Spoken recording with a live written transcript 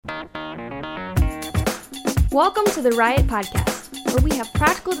Welcome to the Riot podcast, where we have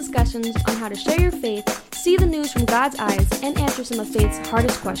practical discussions on how to share your faith, see the news from God's eyes, and answer some of faith's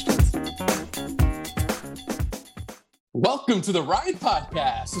hardest questions. Welcome to the Riot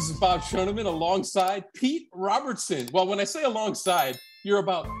podcast. This is Bob Schoeneman alongside Pete Robertson. Well, when I say alongside, you're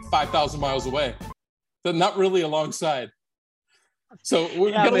about 5,000 miles away. So not really alongside. So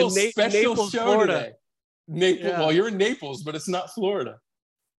we've got a little special Naples, show Florida. today. Naples. Yeah. Well, you're in Naples, but it's not Florida.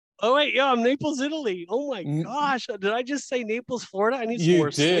 Oh, wait, yeah, I'm Naples, Italy. Oh, my gosh. Did I just say Naples, Florida? I need some more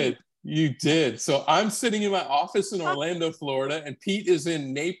sleep. You did. So I'm sitting in my office in Orlando, Florida, and Pete is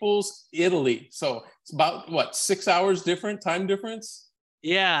in Naples, Italy. So it's about, 6 hours time difference?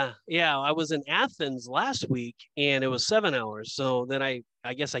 Yeah. I was in Athens last week, and it was 7 hours. So then I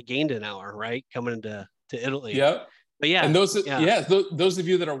guess I gained an hour, right, coming into Italy. Yep. But yeah. And those of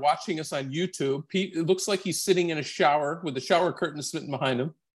you that are watching us on YouTube, Pete, it looks like he's sitting in a shower with the shower curtain sitting behind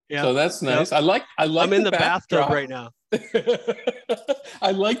him. Yeah. So that's nice. Yep. I like I'm in the bathtub right now.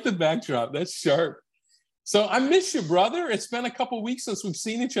 I like the backdrop. That's sharp. So I miss you, brother. It's been a couple weeks since we've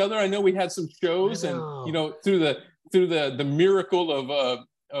seen each other. I know we had some shows, and through the miracle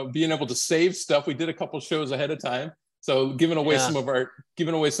of being able to save stuff, we did a couple shows ahead of time. So giving away some of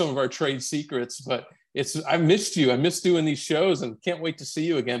our trade secrets, but I missed you. I missed doing these shows and can't wait to see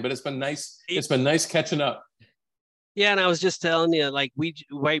you again. But it's been nice. It's been nice catching up. Yeah, and I was just telling you, like,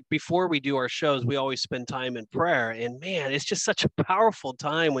 right before we do our shows, we always spend time in prayer. And man, it's just such a powerful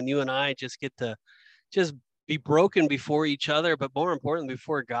time when you and I just get to just be broken before each other, but more important,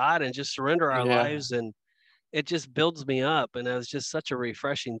 before God, and just surrender our lives. And it just builds me up. And it was just such a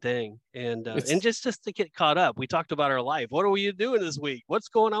refreshing thing. And just to get caught up. We talked about our life. What are you doing this week? What's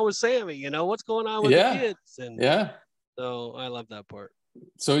going on with Sammy? What's going on with the kids? And so I love that part.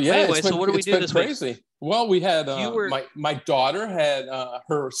 So so what do we do this crazy week? Well, we had my daughter had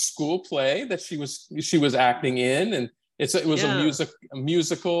her school play that she was acting in, and it was a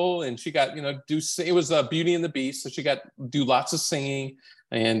musical, and she got it was Beauty and the Beast, so she got do lots of singing,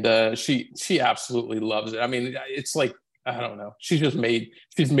 and she absolutely loves it. I mean, it's like, I don't know, she's made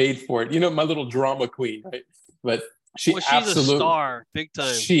for it. My little drama queen, right? But she's a star, big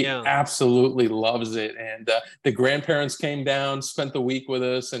time. She absolutely loves it, and the grandparents came down, spent the week with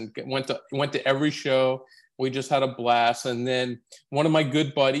us, and went to every show. We just had a blast. And then one of my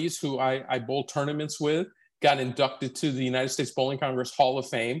good buddies, who I bowl tournaments with, got inducted to the United States Bowling Congress Hall of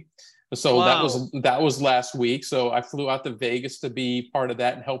Fame. So that was last week. So I flew out to Vegas to be part of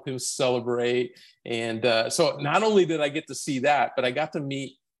that and help him celebrate. And so not only did I get to see that, but I got to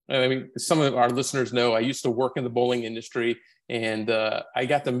meet. I mean, some of our listeners know I used to work in the bowling industry, and I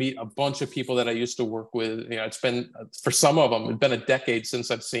got to meet a bunch of people that I used to work with. It's been, for some of them, it's been a decade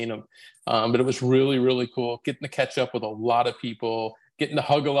since I've seen them. But it was really, really cool getting to catch up with a lot of people, getting to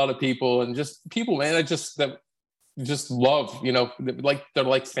hug a lot of people, and just people, man, that just love, like they're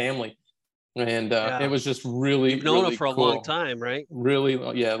like family. And it was just really, You've known really them for cool. a long time, right? Really,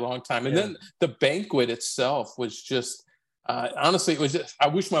 a long time. And then the banquet itself was just, honestly, it was just, I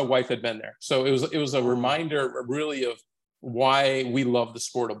wish my wife had been there. So it was a reminder really of why we love the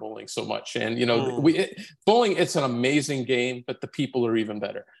sport of bowling so much. And, bowling, it's an amazing game, but the people are even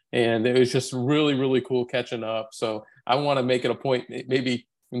better. And it was just really, really cool catching up. So I want to make it a point, maybe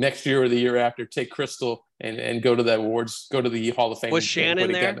next year or the year after, take Crystal and go to the awards, go to the Hall of Fame. Was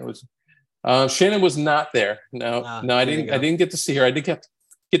Shannon there? Shannon was not there. No, I didn't get to see her. I did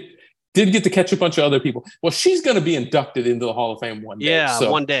get to catch a bunch of other people. Well, she's going to be inducted into the Hall of Fame one day. Yeah, so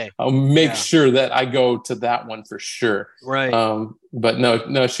one day. I'll make sure that I go to that one for sure. Right. But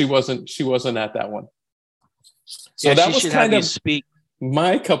no, she wasn't at that one. So that was kind of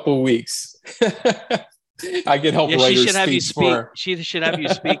my couple weeks. I could help writers she should have you speak. She should have you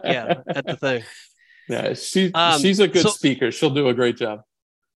speak. At the thing. Yeah, she's a good speaker. She'll do a great job.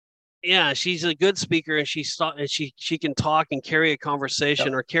 Yeah, she's a good speaker, and she can talk and carry a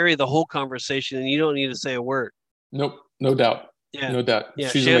conversation or carry the whole conversation, and you don't need to say a word. Nope, no doubt. Yeah, no doubt. Yeah,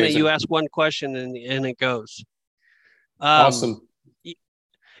 she's Shannon, amazing. you ask one question and it goes. Awesome.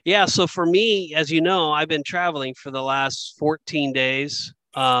 Yeah, so for me, as you know, I've been traveling for the last 14 days.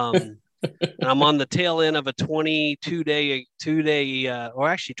 And I'm on the tail end of a 22-day, or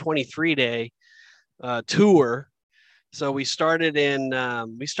actually 23-day tour. So we started in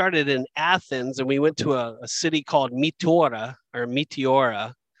Athens, and we went to a city called Meteora.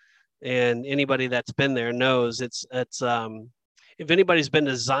 And anybody that's been there knows it's if anybody's been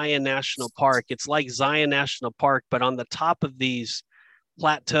to Zion National Park, it's like Zion National Park, but on the top of these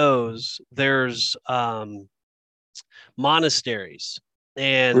plateaus, there's monasteries.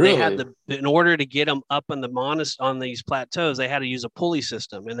 And really? They had in order to get them up on these plateaus, they had to use a pulley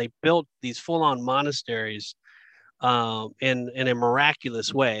system, and they built these full-on monasteries in a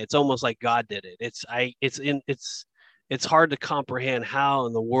miraculous way. It's almost like God did it. It's hard to comprehend how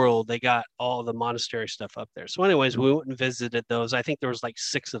in the world they got all the monastery stuff up there. So anyways, we went and visited those. I think there was like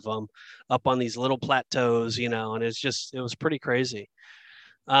 6 of them up on these little plateaus, and it was pretty crazy.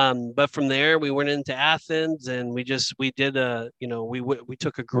 But from there we went into Athens, and we did we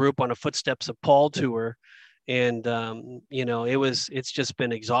took a group on a Footsteps of Paul tour, and it's just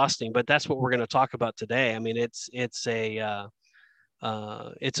been exhausting, but that's what we're going to talk about today. I mean, it's a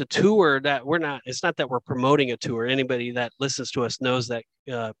tour that it's not that we're promoting a tour. Anybody that listens to us knows that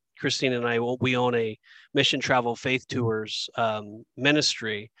Christine and I, we own a Mission Travel Faith Tours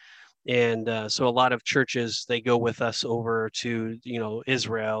ministry. And so a lot of churches, they go with us over to,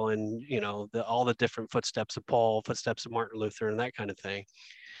 Israel, and, all the different footsteps of Paul, footsteps of Martin Luther, and that kind of thing.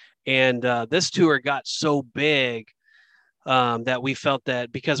 And this tour got so big that we felt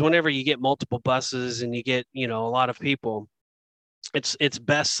that, because whenever you get multiple buses and you get, a lot of people, it's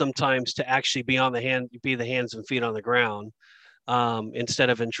best sometimes to actually be the hands and feet on the ground, instead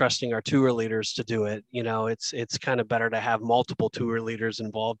of entrusting our tour leaders to do it. It's kind of better to have multiple tour leaders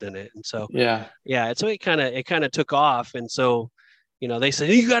involved in it. And so so it kind of took off. And so they said,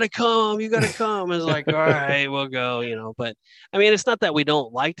 you got to come. It's like, all right, we'll go. But I mean, it's not that we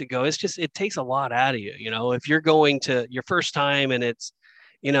don't like to go. It's just, it takes a lot out of you. If you're going to your first time and it's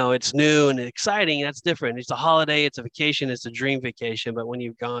new and exciting, that's different. It's a holiday, it's a vacation, it's a dream vacation. But when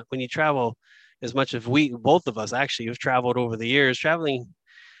you travel as much as both of us actually have traveled over the years, traveling,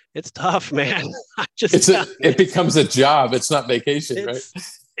 it's tough, man. It becomes a job. It's not vacation, right?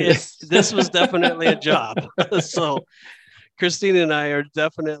 This was definitely a job. So Christine and I are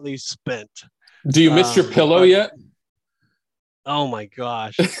definitely spent. Do you miss your pillow yet? Oh my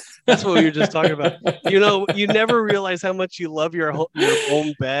gosh. That's what we were just talking about. You never realize how much you love your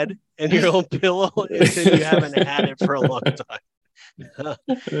own bed and your own pillow until you haven't had it for a long time.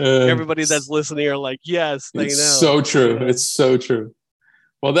 Everybody that's listening are like, yes, they know. It's so true. It's so true.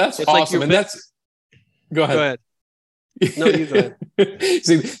 Well, that's awesome. Like go ahead. No, you go ahead.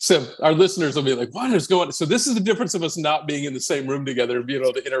 See, so our listeners will be like, what is going on? So this is the difference of us not being in the same room together and being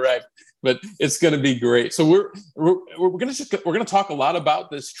able to interact, but it's going to be great. So we're going to talk a lot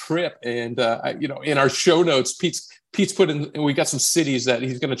about this trip. And, in our show notes, Pete's put in, we got some cities that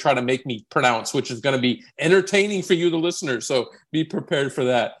he's going to try to make me pronounce, which is going to be entertaining for you, the listeners. So be prepared for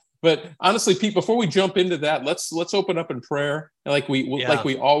that. But honestly, Pete, before we jump into that, let's open up in prayer like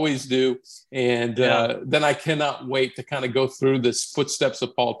we always do. And then I cannot wait to kind of go through this Footsteps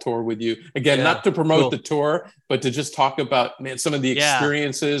of Paul tour with you. Again, not to promote the tour, but to just talk about, some of the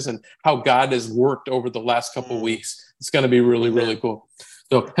experiences and how God has worked over the last couple of weeks. It's going to be really, really cool.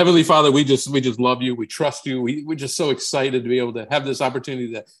 So Heavenly Father, we just love you. We trust you. We're just so excited to be able to have this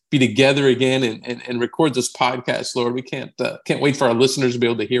opportunity to be together again and record this podcast, Lord. We can't wait for our listeners to be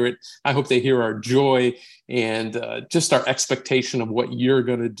able to hear it. I hope they hear our joy and just our expectation of what you're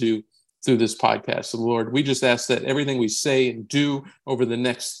going to do through this podcast. So Lord, we just ask that everything we say and do over the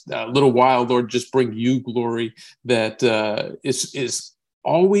next little while, Lord, just bring you glory that is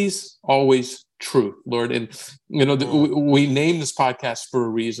always truth, Lord. And, we name this podcast for a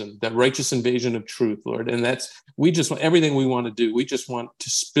reason, that righteous invasion of truth, Lord. And everything we want to do. We just want to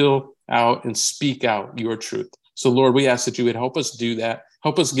spill out and speak out your truth. So Lord, we ask that you would help us do that.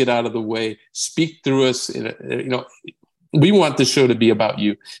 Help us get out of the way, speak through us. We want this show to be about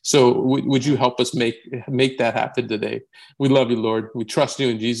you. So would you help us make that happen today? We love you, Lord. We trust you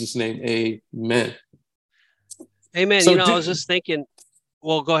in Jesus' name. Amen. Amen. So I was just thinking,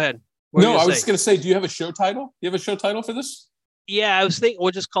 well, go ahead. I was just going to say, do you have a show title? You have a show title for this? Yeah, I was thinking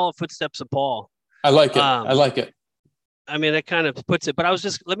we'll just call it Footsteps of Paul. I like it. I mean, it kind of puts it, but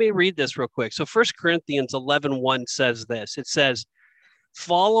let me read this real quick. So 1 Corinthians 11:1 says this. It says,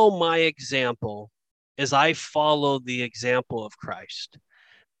 follow my example as I follow the example of Christ.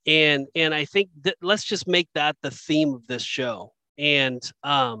 And I think that let's just make that the theme of this show. And,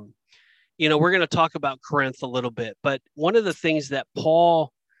 we're going to talk about Corinth a little bit, but one of the things that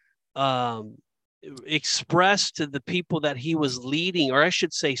Paul expressed to the people that he was leading, or I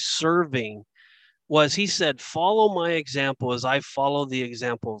should say serving, was he said, follow my example as I follow the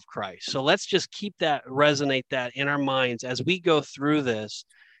example of Christ. So let's just resonate that in our minds as we go through this.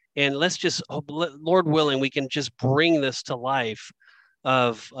 And let's just, Lord willing, we can just bring this to life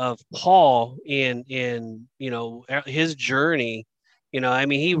of Paul in his journey.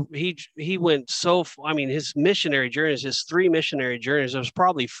 He went his missionary journeys, his 3 missionary journeys, there was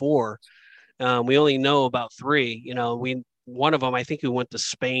probably 4. We only know about 3. One of them, I think, we went to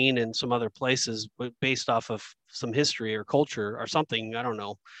Spain and some other places based off of some history or culture or something. I don't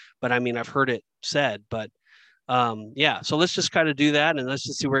know, but I've heard it said. But yeah, so let's just kind of do that and let's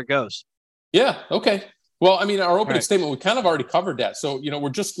just see where it goes. Yeah. Okay. Well, I mean, our opening Right. statement, we kind of already covered that. So,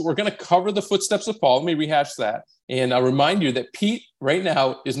 we're going to cover the footsteps of Paul. Let me rehash that. And I'll remind you that Pete right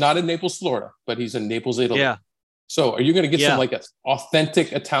now is not in Naples, Florida, but he's in Naples, Italy. Yeah. So are you going to get some Yeah. like an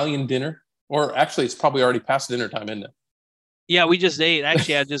authentic Italian dinner? Or actually, it's probably already past dinner time, isn't it? Yeah, we just ate.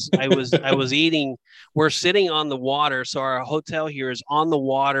 Actually, I was eating. We're sitting on the water, so our hotel here is on the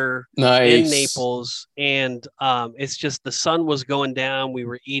water in Nice. Naples, and it's just the sun was going down. We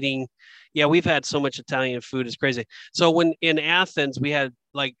were eating. Yeah, we've had so much Italian food; it's crazy. So when in Athens, we had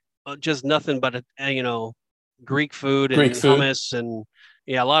like just nothing but Greek food and Greek food. hummus and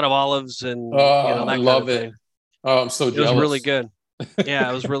a lot of olives and Oh, I that kind love of it. thing. Oh, I'm so It jealous. was really good. Yeah,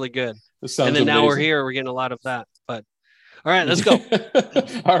 it was really good. It sounds And then amazing. now we're here, we're getting a lot of that. But all right, let's go.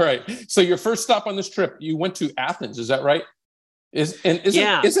 All right. So your first stop on this trip, you went to Athens, is that right?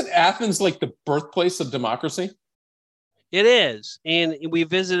 Isn't Athens like the birthplace of democracy? It is. And we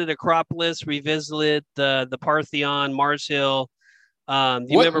visited Acropolis, we visited the Parthenon, Mars Hill. Do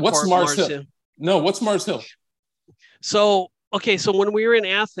you remember what's Mars Hill? No, what's Mars Hill? So when we were in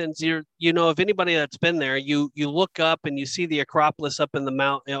Athens, if anybody that's been there, you look up and you see the Acropolis up in the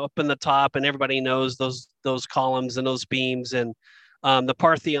mountain, up in the top, and everybody knows those columns and those beams, and the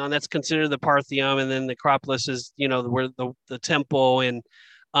Parthenon, that's considered the Parthenon, and then the Acropolis is where the temple, and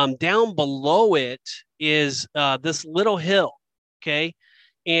down below it is this little hill, okay,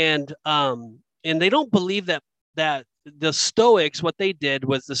 and they don't believe that the Stoics, what they did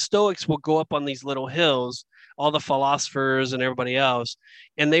was the Stoics will go up on these little hills, all the philosophers and everybody else,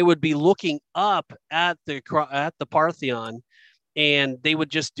 and they would be looking up at the Parthenon, and they would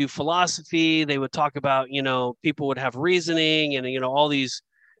just do philosophy. They would talk about, people would have reasoning and, all these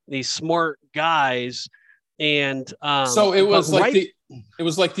smart guys. And so it was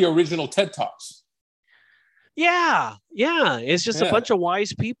like the original TED Talks. Yeah. It's just a bunch of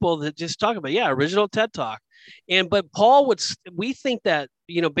wise people that just talk about, original TED Talk. But Paul we think that,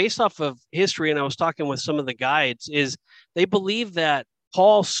 based off of history, and I was talking with some of the guides, is they believe that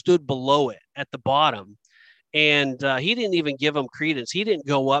Paul stood below it at the bottom. And he didn't even give them credence. He didn't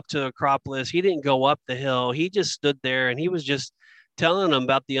go up to Acropolis. He didn't go up the hill. He just stood there and he was just telling them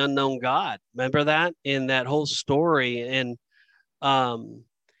about the unknown God. Remember that in that whole story? And,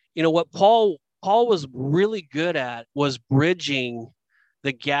 what Paul was really good at was bridging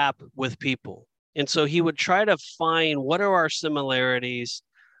the gap with people. And so he would try to find, what are our similarities?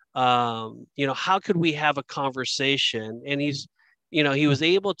 How could we have a conversation? And he was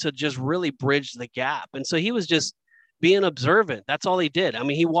able to just really bridge the gap. And so he was just being observant. That's all he did. I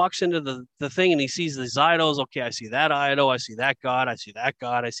mean, he walks into the thing and he sees these idols. Okay, I see that idol. I see that God. I see that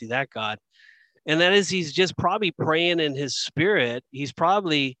God. I see that God. And that is, he's just probably praying in his spirit. He's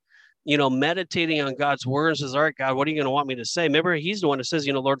probably, meditating on God's word and says, all right, God, what are you going to want me to say? Remember, he's the one that says,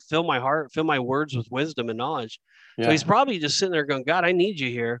 Lord, fill my heart, fill my words with wisdom and knowledge. Yeah. So he's probably just sitting there going, God, I need you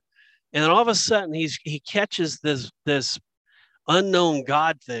here. And then all of a sudden he catches this unknown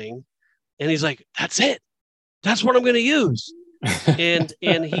God thing. And he's like, that's it. That's what I'm going to use. and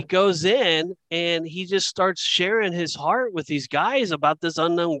he goes in and he just starts sharing his heart with these guys about this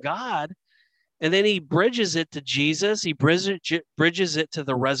unknown God. And then he bridges it to Jesus. He bridges it to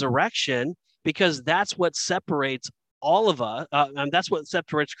the resurrection, because that's what separates all of us. That's what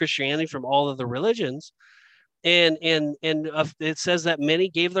separates Christianity from all of the religions. And it says that many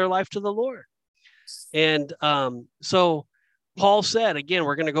gave their life to the Lord. And so Paul said, again,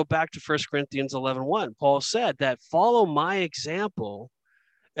 we're going to go back to 1 Corinthians 11:1. Paul said that follow my example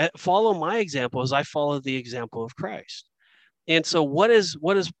as I follow the example of Christ. And so what is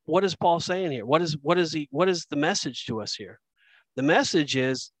Paul saying here? What is the message to us here? The message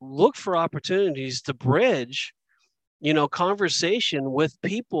is, look for opportunities to bridge, conversation with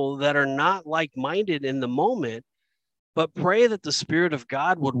people that are not like-minded in the moment, but pray that the Spirit of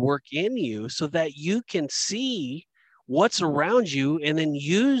God would work in you so that you can see what's around you and then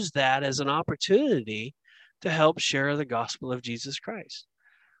use that as an opportunity to help share the gospel of Jesus Christ.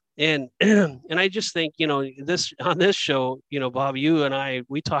 And I just think, this on this show, Bob, you and I,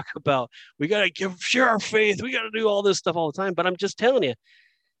 we talk about, we got to share our faith. We got to do all this stuff all the time. But I'm just telling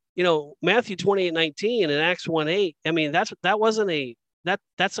you, Matthew 28:19 and Acts 1:8. I mean, that's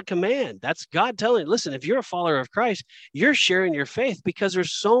a command. That's God telling you, listen, if you're a follower of Christ, you're sharing your faith, because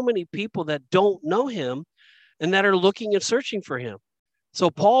there's so many people that don't know him and that are looking and searching for him. So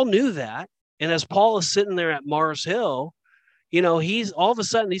Paul knew that. And as Paul is sitting there at Mars Hill, he's all of a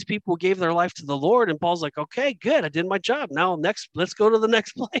sudden, these people gave their life to the Lord, and Paul's like, okay, good. I did my job. Now let's go to the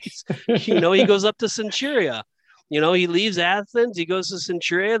next place. He goes up to Centuria, he leaves Athens, he goes to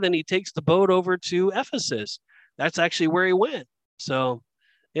Centuria, then he takes the boat over to Ephesus. that's actually where he went. So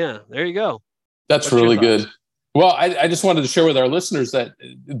yeah, there you go. That's What's really your thoughts? good. Well, I just wanted to share with our listeners that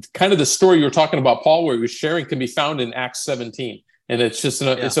kind of the story you were talking about, Paul, where he was sharing, can be found in Acts 17. And it's just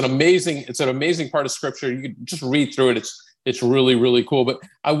it's an amazing part of scripture. You can just read through it. It's really, really cool. But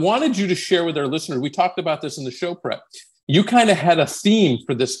I wanted you to share with our listeners, we talked about this in the show prep. You kind of had a theme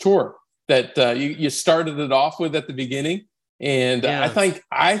for this tour that you started it off with at the beginning. And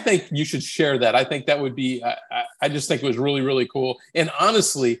I think you should share that. I think that would be, I just think it was really, really cool. And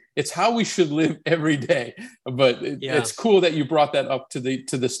honestly, it's how we should live every day. But it's cool that you brought that up to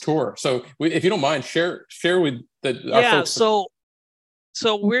this tour. So if you don't mind, share with our folks.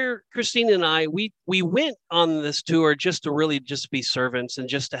 So we're, Christine and I, we went on this tour just to really just be servants and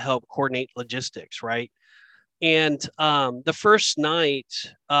just to help coordinate logistics, right? And the first night,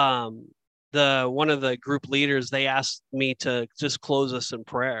 one of the group leaders, they asked me to just close us in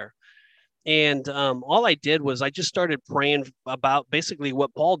prayer. And all I did was I just started praying about basically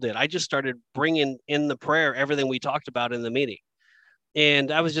what Paul did. I just started bringing in the prayer everything we talked about in the meeting.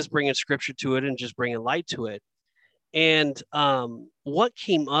 And I was just bringing scripture to it and just bringing light to it. And what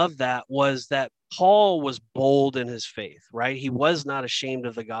came of that was that Paul was bold in his faith, right? He was not ashamed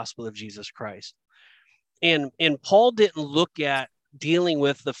of the gospel of Jesus Christ. And Paul didn't look at dealing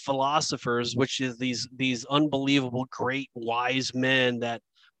with the philosophers, which is these unbelievable, great, wise men that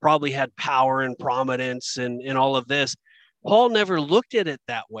probably had power and prominence and all of this. Paul never looked at it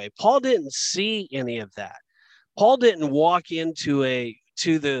that way. Paul didn't see any of that. Paul didn't walk into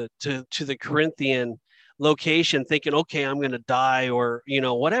the Corinthian location thinking, okay, I'm going to die or,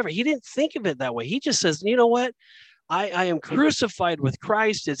 whatever. He didn't think of it that way. He just says, you know what? I am crucified with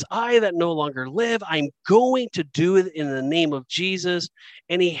Christ. It's I that no longer live. I'm going to do it in the name of Jesus.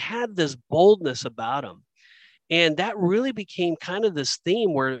 And he had this boldness about him. And that really became kind of this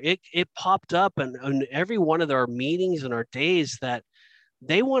theme where it popped up in every one of our meetings and our days that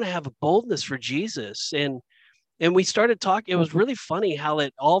they want to have a boldness for Jesus. And we started talking. It was really funny how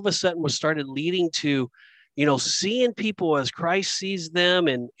it all of a sudden was started leading to, seeing people as Christ sees them.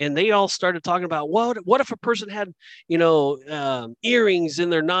 And they all started talking about, what if a person had, earrings in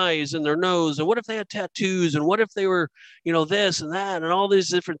their knives and their nose? And what if they had tattoos? And what if they were, this and that and all these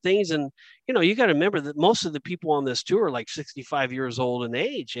different things? And, you got to remember that most of the people on this tour are like 65 years old in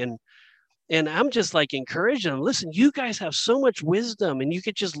age. And I'm just like encouraging them. Listen, you guys have so much wisdom and you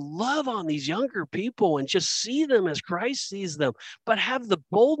could just love on these younger people and just see them as Christ sees them, but have the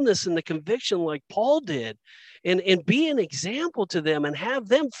boldness and the conviction like Paul did and be an example to them and have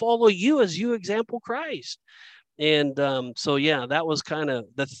them follow you as you example Christ. And that was kind of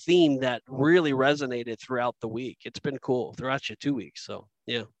the theme that really resonated throughout the week. It's been cool throughout your 2 weeks. So,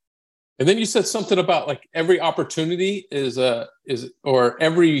 yeah. And then you said something about like every opportunity is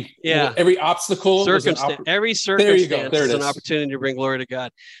every obstacle every circumstance is an opportunity to bring glory to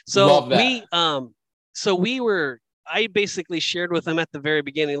God. So I basically shared with them at the very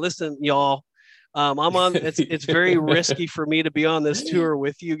beginning, listen, y'all, it's very risky for me to be on this tour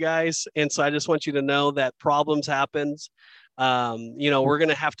with you guys. And so I just want you to know that problems happens. We're going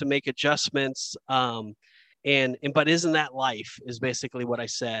to have to make adjustments. But isn't that life is basically what I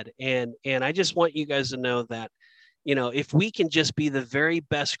said. And I just want you guys to know that, if we can just be the very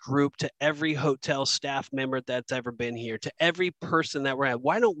best group to every hotel staff member that's ever been here, to every person that we're at,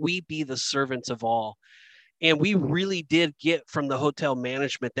 why don't we be the servants of all? And we really did get from the hotel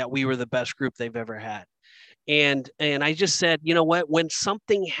management that we were the best group they've ever had. And I just said, you know what, when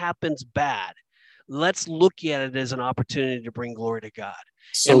something happens bad, let's look at it as an opportunity to bring glory to God.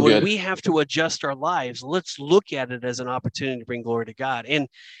 So and when we have to adjust our lives, let's look at it as an opportunity to bring glory to God. And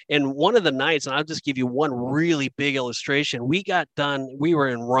one of the nights, and I'll just give you one really big illustration. We were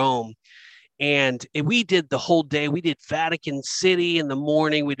in Rome. And we did the whole day. We did Vatican City in the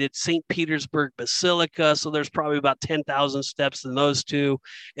morning. We did St. Petersburg Basilica. So there's probably about 10,000 steps in those two.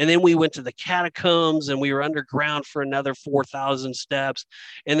 And then we went to the catacombs and we were underground for another 4,000 steps.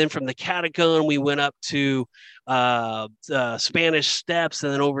 And then from the catacomb, we went up to Spanish Steps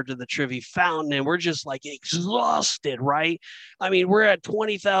and then over to the Trevi Fountain. And we're just like exhausted, right? I mean, we're at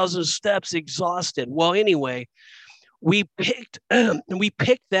 20,000 steps exhausted. Well, anyway, we picked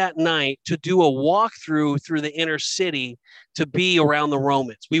that night to do a walkthrough through the inner city to be around the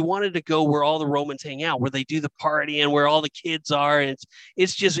Romans. We wanted to go where all the Romans hang out, where they do the party and where all the kids are. And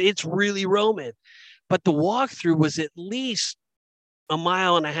it's really Roman. But the walkthrough was at least 1.5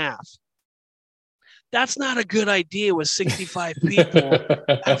 miles. That's not a good idea with 65 people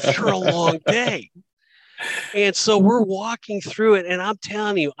after a long day. And so we're walking through it. And I'm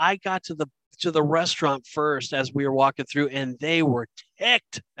telling you, I got to to the restaurant first as we were walking through, and they were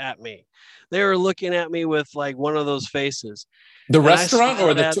ticked at me. They were looking at me with like one of those faces. The And restaurant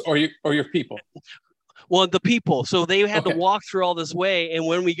or your people? Well, the people. So they had to walk through all this way. And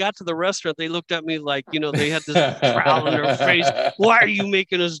when we got to the restaurant, they looked at me like, they had this growl on their face. Why are you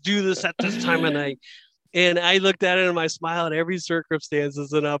making us do this at this time of night? And I looked at it and I smiled. Every circumstance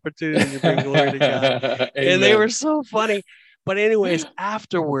is an opportunity to bring glory to God. And they were so funny. But anyways,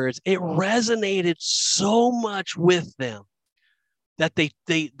 afterwards, it resonated so much with them that they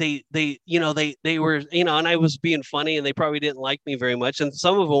were, and I was being funny and they probably didn't like me very much. And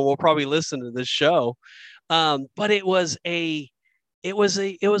some of them will probably listen to this show. But it was awesome.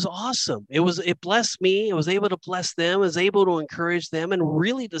 It blessed me. I was able to bless them. I was able to encourage them and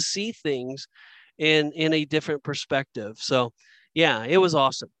really to see things in a different perspective. So yeah, it was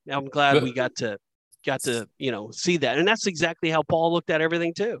awesome. I'm glad we got to see that. And that's exactly how Paul looked at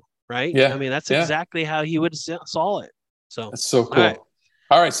everything too. Right. Yeah. I mean, that's exactly how he would saw it. So that's so cool.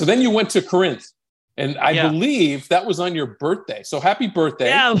 All right. So then you went to Corinth, and I believe that was on your birthday. So happy birthday.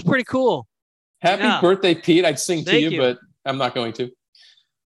 Yeah, it was pretty cool. Happy birthday, Pete. I'd sing to you, but I'm not going to.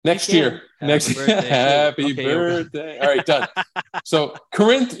 Next year. Happy birthday. All right, done. So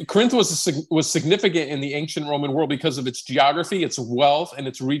Corinth was significant in the ancient Roman world because of its geography, its wealth, and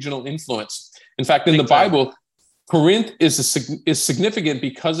its regional influence. In fact, in the Bible, Corinth is significant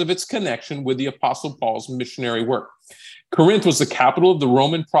because of its connection with the Apostle Paul's missionary work. Corinth was the capital of the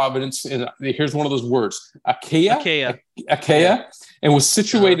Roman province, and here's one of those words, Achaia, and was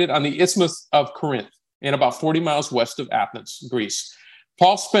situated on the Isthmus of Corinth and about 40 miles west of Athens, Greece.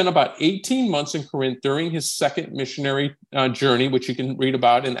 Paul spent about 18 months in Corinth during his second missionary journey, which you can read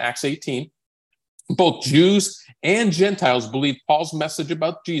about in Acts 18. Both Jews and Gentiles believed Paul's message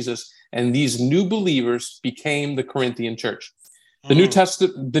about Jesus, and these new believers became the Corinthian church. The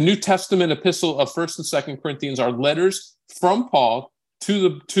New Testament epistle of 1st and 2nd Corinthians are letters from Paul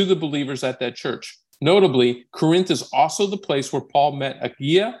to the believers at that church. Notably, Corinth is also the place where Paul met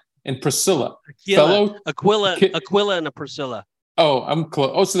Aquila and Priscilla. Aquila and Priscilla. Oh, I'm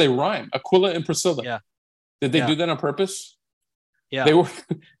close. Oh, so they rhyme. Aquila and Priscilla. Yeah. Did they do that on purpose? Yeah.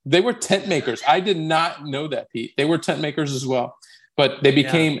 They were tent makers. I did not know that, Pete. They were tent makers as well. But they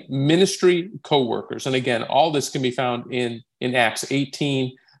became ministry co-workers. And again, all this can be found in Acts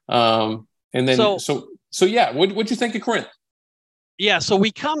 18. And then what'd you think of Corinth? Yeah, so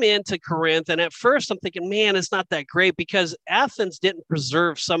we come into Corinth, and at first I'm thinking, man, it's not that great because Athens didn't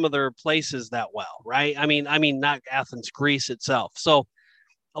preserve some of their places that well, right? I mean, not Athens, Greece itself. So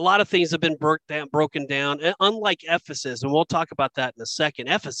a lot of things have been broken down, and unlike Ephesus, and we'll talk about that in a second.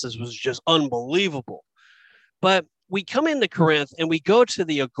 Ephesus was just unbelievable. But we come into Corinth and we go to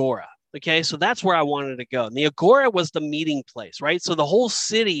the Agora. Okay, so that's where I wanted to go. And the Agora was the meeting place, right? So the whole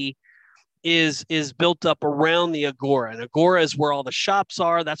city is built up around the Agora. And Agora is where all the shops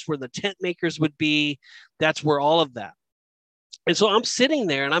are. That's where the tent makers would be. That's where all of that. And so I'm sitting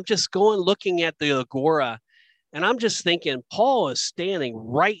there and I'm just looking at the Agora. And I'm just thinking, Paul is standing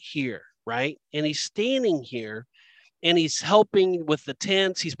right here, right? And he's standing here and he's helping with the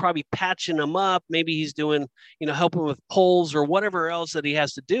tents. He's probably patching them up. Maybe he's doing, helping with poles or whatever else that he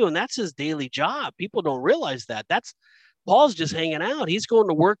has to do. And that's his daily job. People don't realize that. Paul's just hanging out. He's going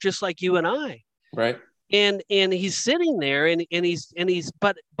to work just like you and I. Right. And he's sitting there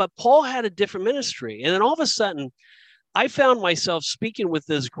but Paul had a different ministry. And then all of a sudden I found myself speaking with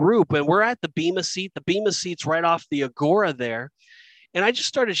this group, and we're at the Bema seat. The Bema seat's right off the Agora there. And I just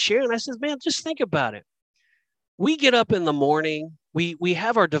started sharing. I said, man, just think about it. We get up in the morning, we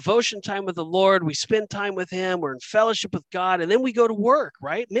have our devotion time with the Lord, we spend time with him, we're in fellowship with God, and then we go to work,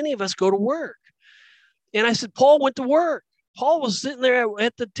 right? Many of us go to work. And I said, Paul went to work. Paul was sitting there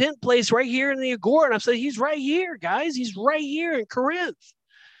at the tent place right here in the Agora. And I said, he's right here, guys. He's right here in Corinth.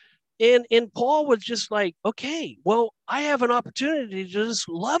 And Paul was just like, okay, well, I have an opportunity to just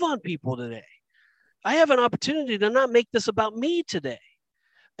love on people today. I have an opportunity to not make this about me today.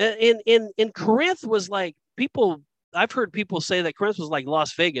 And Corinth was like, I've heard people say that Corinth was like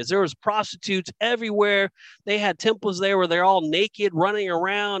Las Vegas. There was prostitutes everywhere. They had temples there where they're all naked running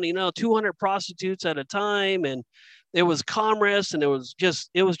around, 200 prostitutes at a time. And it was commerce, and it was just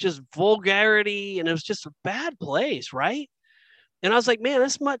vulgarity, and it was just a bad place. Right. And I was like, man,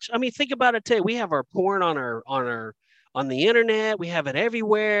 that's much. I mean, think about it today. We have our porn on the internet. We have it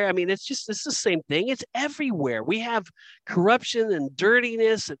everywhere. I mean, it's the same thing. It's everywhere. We have corruption and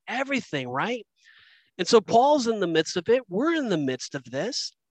dirtiness and everything. Right. And so Paul's in the midst of it. We're in the midst of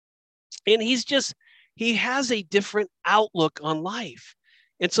this. And he has a different outlook on life.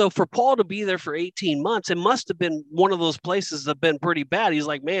 And so for Paul to be there for 18 months, it must have been one of those places that have been pretty bad. He's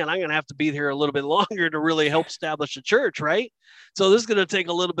like, man, I'm going to have to be here a little bit longer to really help establish a church, right? So this is going to take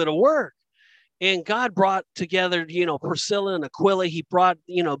a little bit of work. And God brought together, Priscilla and Aquila. He brought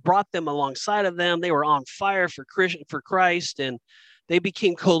them alongside of them. They were on fire for Christ, and they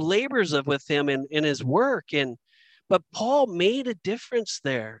became co-laborers with him in his work. But Paul made a difference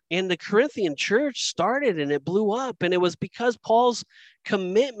there, and the Corinthian church started, and it blew up. And it was because Paul's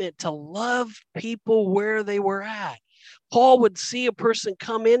commitment to love people where they were at. Paul would see a person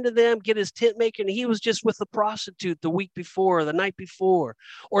come into them, get his tent maker, and he was just with a prostitute the week before, or the night before,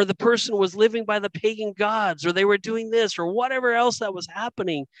 or the person was living by the pagan gods, or they were doing this, or whatever else that was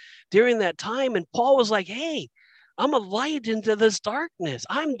happening during that time. And Paul was like, hey, I'm a light into this darkness.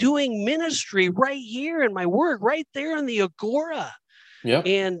 I'm doing ministry right here in my work, right there in the agora. Yeah.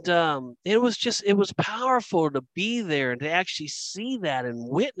 And it was powerful to be there and to actually see that and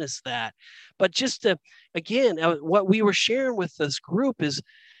witness that. But just to, again, what we were sharing with this group is,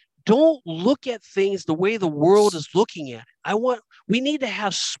 don't look at things the way the world is looking at it. We need to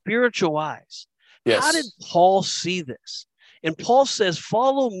have spiritual eyes. Yes. How did Paul see this? And Paul says,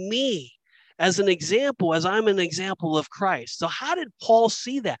 follow me as an example, as I'm an example of Christ. So how did Paul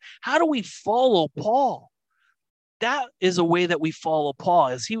see that? How do we follow Paul? That is a way that we follow Paul,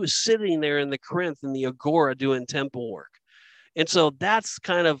 as he was sitting there in the Corinth in the agora doing temple work. And so that's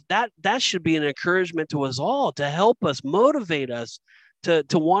kind of that should be an encouragement to us all, to help us, motivate us to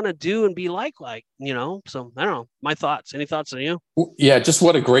want to do and be like, So I don't know, my thoughts. Any thoughts on you? Yeah, just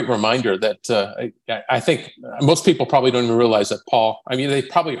what a great reminder that I think most people probably don't even realize that Paul, they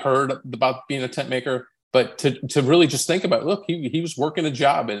probably heard about being a tent maker, but to really just think about, look, he was working a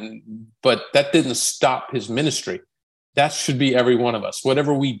job, but that didn't stop his ministry. That should be every one of us.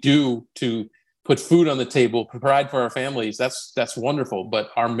 Whatever we do to put food on the table, provide for our families, that's wonderful. But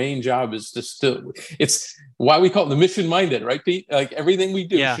our main job is it's why we call it the mission minded, right, Pete? Like everything we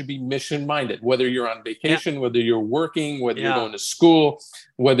do should be mission minded, whether you're on vacation, whether you're working, whether you're going to school,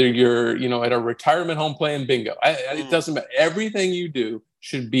 whether you're, at a retirement home playing bingo. It doesn't matter. Everything you do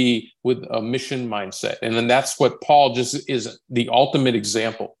should be with a mission mindset. And then that's what Paul just is the ultimate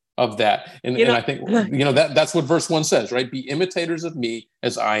example of that. And I think, that's what verse 1 says, right? Be imitators of me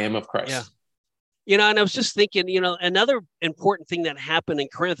as I am of Christ. Yeah. And I was just thinking, another important thing that happened in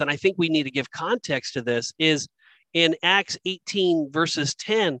Corinth, and I think we need to give context to this, is in Acts 18, verses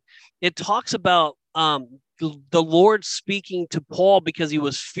 10, it talks about the Lord speaking to Paul because he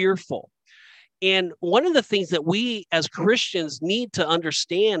was fearful. And one of the things that we as Christians need to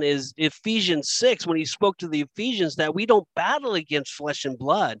understand is Ephesians 6, when he spoke to the Ephesians, that we don't battle against flesh and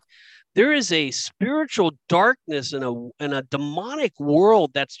blood. There is a spiritual darkness in a demonic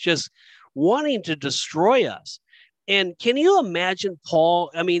world that's just wanting to destroy us. And can you imagine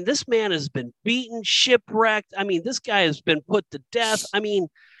Paul? This man has been beaten, shipwrecked. This guy has been put to death.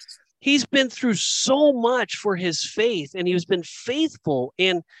 He's been through so much for his faith, and he's been faithful.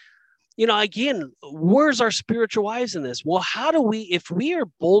 And again, where's our spiritual eyes in this? Well, how do we, if we are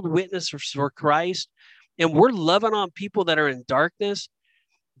bold witnesses for Christ and we're loving on people that are in darkness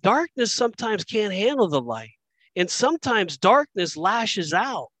sometimes can't handle the light. And sometimes darkness lashes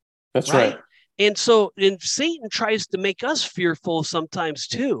out. That's right. And Satan tries to make us fearful sometimes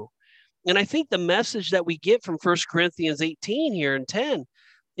too. And I think the message that we get from 1 Corinthians 18 here in 10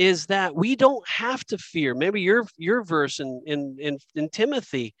 is that we don't have to fear. Maybe your verse in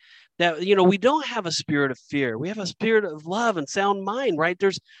Timothy, that we don't have a spirit of fear. We have a spirit of love and sound mind, right?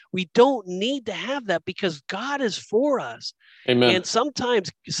 We don't need to have that because God is for us. Amen. And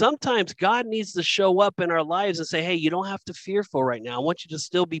sometimes God needs to show up in our lives and say, hey, you don't have to fearful right now. I want you to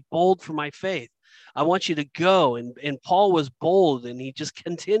still be bold for my faith. I want you to go. And Paul was bold, and he just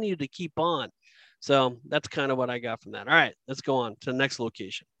continued to keep on. So that's kind of what I got from that. All right, let's go on to the next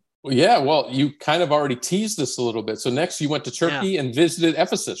location. Yeah, well, you kind of already teased this a little bit. So next you went to Turkey and visited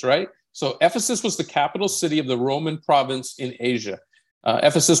Ephesus, right? So Ephesus was the capital city of the Roman province in Asia.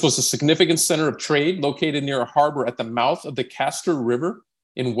 Ephesus was a significant center of trade located near a harbor at the mouth of the Castor River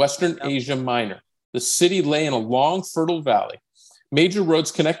in Western Asia Minor. The city lay in a long, fertile valley. Major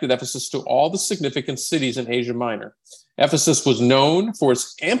roads connected Ephesus to all the significant cities in Asia Minor. Ephesus was known for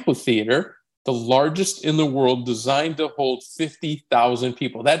its amphitheater, the largest in the world, designed to hold 50,000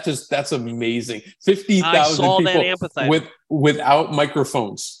 people. That's amazing. 50,000 people without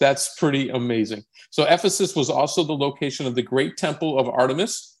microphones. That's pretty amazing. So Ephesus was also the location of the great temple of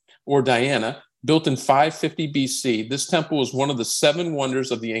Artemis, or Diana, built in 550 BC. This temple was one of the 7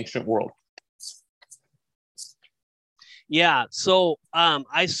 wonders of the ancient world. Yeah, so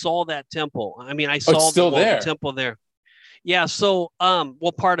I saw that temple. I saw the temple there. Yeah. So,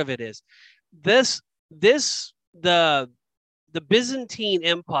 well, part of it is this, this, the Byzantine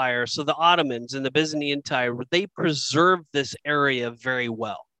Empire, so the Ottomans and the Byzantine Empire, they preserved this area very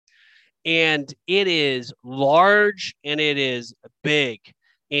well. And it is large and it is big.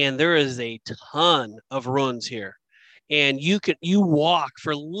 And there is a ton of ruins here. And you walk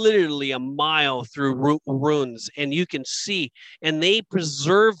for literally a mile through ruins, and you can see, and they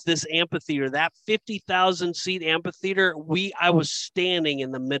preserved this amphitheater, that 50,000 seat amphitheater. I was standing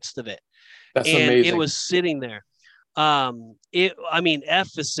in the midst of it, That's and it amazing. was sitting there. I mean,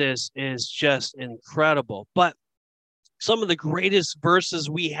 Ephesus is just incredible, but some of the greatest verses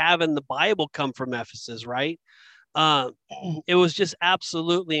we have in the Bible come from Ephesus, right? It was just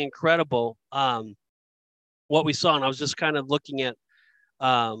absolutely incredible. What we saw, and I was just kind of looking at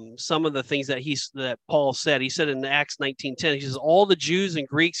some of the things that Paul said. He said in Acts 19:10, he says, all the Jews and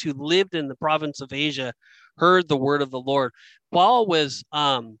Greeks who lived in the province of Asia heard the word of the Lord. Paul was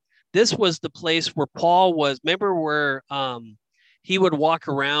this was the place where Paul was. Remember where he would walk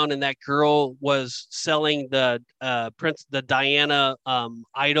around and that girl was selling the Diana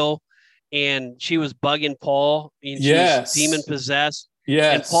idol, and she was bugging Paul, and she was demon possessed.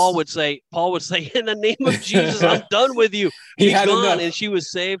 Yes. And Paul would say, in the name of Jesus, I'm done with you. Be gone. Enough. And she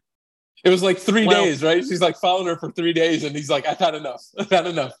was saved. It was like 3 days, right? She's like following her for 3 days, and he's like, I've had enough. I've had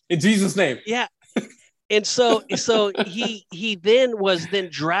enough. In Jesus' name. Yeah. And so he then was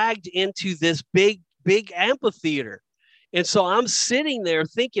dragged into this big amphitheater. And so I'm sitting there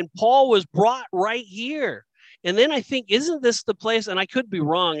thinking Paul was brought right here. And then I think, isn't this the place? And I could be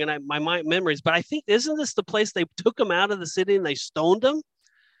wrong, and my memories, but I think, isn't this the place they took him out of the city and they stoned him?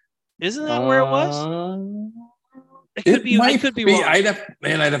 Isn't that where it was? I could be wrong. I'd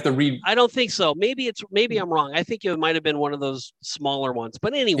have to read. I don't think so. Maybe I'm wrong. I think it might have been one of those smaller ones.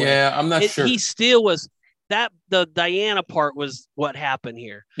 But anyway, yeah, I'm not sure. He still was that. The Diana part was what happened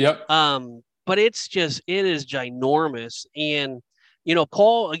here. Yep. But it is ginormous. And, you know,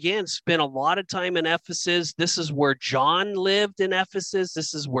 Paul, again, spent a lot of time in Ephesus. This is where John lived in Ephesus.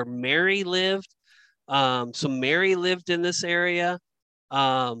 This is where Mary lived. So Mary lived in this area.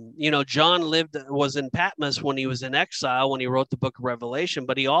 You know, John was in Patmos when he was in exile, when he wrote the book of Revelation,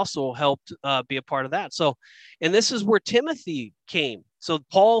 but he also helped be a part of that. So, and this is where Timothy came. So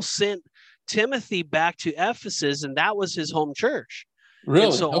Paul sent Timothy back to Ephesus, and that was his home church. Really?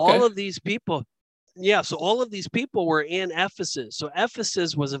 And so all of these people, were in Ephesus. So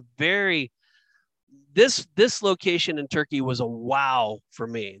Ephesus was this location in Turkey was a wow for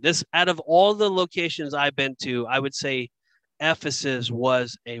me. This, out of all the locations I've been to, I would say Ephesus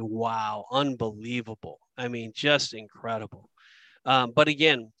was a wow, unbelievable. I mean, just incredible. But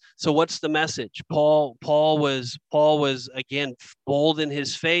again, so what's the message? Paul was again bold in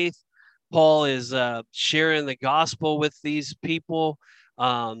his faith. Paul is sharing the gospel with these people.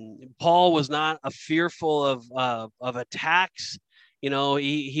 Paul was not fearful of attacks. You know,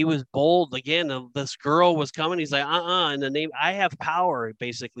 he was bold. Again, this girl was coming. He's like, in the name, I have power. He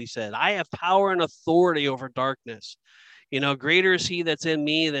basically said, I have power and authority over darkness. You know, greater is he that's in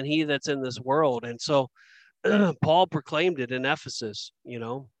me than he that's in this world. And so Paul proclaimed it in Ephesus, you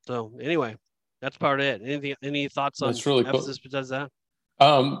know. So anyway, that's part of it. Any thoughts on really Ephesus cool. besides that?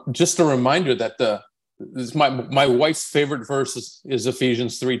 Just a reminder that my wife's favorite verse is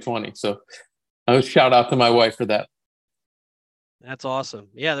Ephesians 3:20. So I would shout out to my wife for that. That's awesome.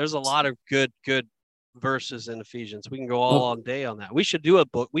 Yeah, there's a lot of good verses in Ephesians. We can go all day on that. We should do a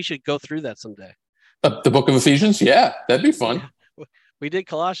book. We should go through that someday. The book of Ephesians? Yeah, that'd be fun. Yeah. We did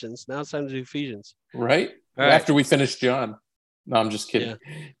Colossians. Now it's time to do Ephesians. Right? After we finish John. No, I'm just kidding.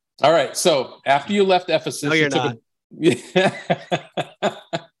 Yeah. All right. So after you left Ephesus, no, you're not.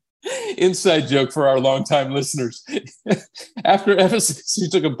 Inside joke for our longtime listeners. After Ephesus, you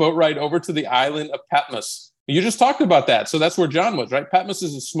took a boat ride over to the island of Patmos. You just talked about that. So that's where John was, right? Patmos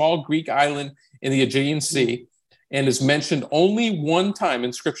is a small Greek island in the Aegean Sea and is mentioned only one time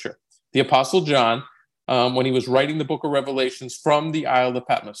in Scripture. The Apostle John, when he was writing the book of Revelations from the Isle of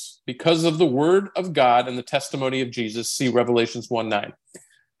Patmos, because of the word of God and the testimony of Jesus, see Revelations 1:9.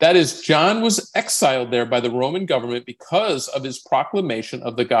 That is, John was exiled there by the Roman government because of his proclamation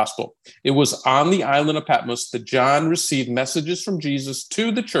of the gospel. It was on the island of Patmos that John received messages from Jesus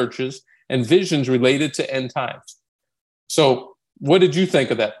to the churches and visions related to end times. So what did you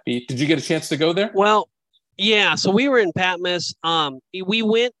think of that, Pete? Did you get a chance to go there? Well, yeah. So we were in Patmos. We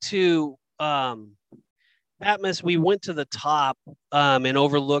went to Patmos. We went to the top and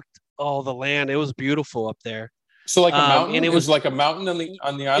overlooked all the land. It was beautiful up there. So like a mountain? And it was like a mountain on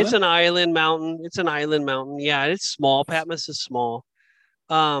the island? It's an island mountain. Yeah, it's small. Patmos is small.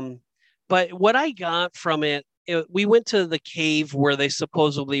 But what I got from it, we went to the cave where they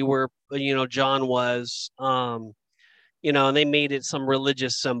supposedly were, John was, and they made it some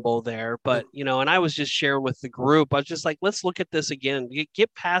religious symbol there. But, and I was just sharing with the group, I was just like, let's look at this again,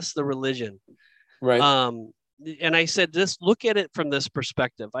 get past the religion. Right. And I said, just look at it from this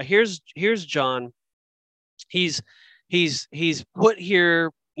perspective. Here's John. He's put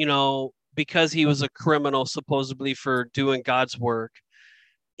here, because he was a criminal, supposedly, for doing God's work.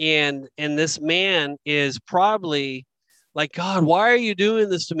 And this man is probably like, God, why are you doing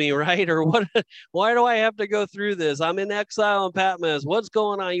this to me, right? Or what? Why do I have to go through this? I'm in exile in Patmos. What's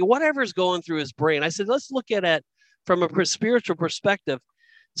going on? Whatever's going through his brain. I said, let's look at it from a spiritual perspective.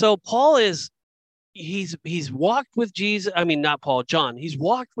 So Paul he's walked with Jesus. I mean, not Paul, John. He's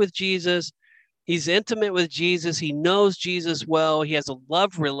walked with Jesus. He's intimate with Jesus. He knows Jesus well. He has a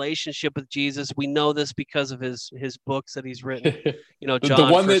love relationship with Jesus. We know this because of his books that he's written. John,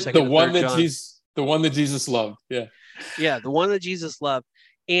 the one that Jesus loved. Yeah. Yeah, the one that Jesus loved.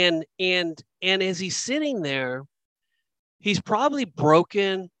 And as he's sitting there, he's probably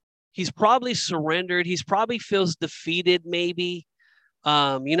broken. He's probably surrendered. He's probably feels defeated, maybe.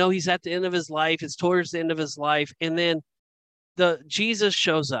 He's at the end of his life. It's towards the end of his life. And then Jesus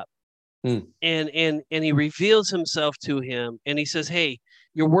shows up. And he reveals himself to him, and he says, hey,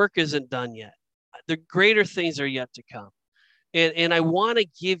 your work isn't done yet. The greater things are yet to come. And I want to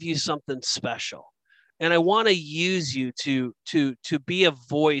give you something special. And I want to use you to be a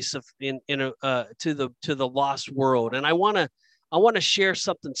voice to the lost world. And I want to share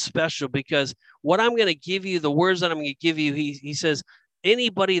something special, because what I'm going to give you, the words that I'm going to give you, he says,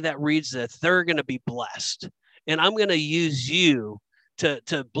 anybody that reads this, they're going to be blessed. And I'm going to use you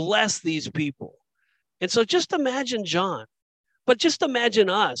to bless these people. And so just imagine John, but just imagine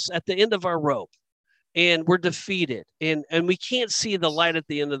us at the end of our rope, and we're defeated, and we can't see the light at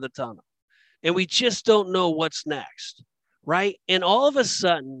the end of the tunnel, and we just don't know what's next, right? And all of a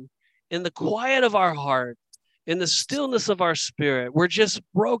sudden, in the quiet of our heart, in the stillness of our spirit, we're just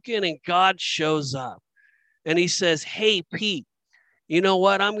broken, and God shows up, and he says, hey, Pete, you know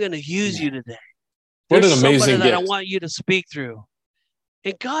what? I'm going to use you today. What There's an amazing somebody that gift. I want you to speak through.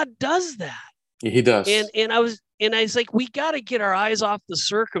 And God does that. He does. And I was like, we got to get our eyes off the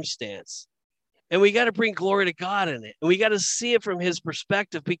circumstance, and we got to bring glory to God in it. And we got to see it from his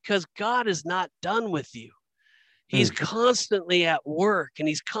perspective, because God is not done with you. He's constantly at work, and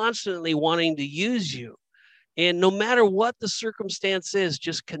he's constantly wanting to use you. And no matter what the circumstance is,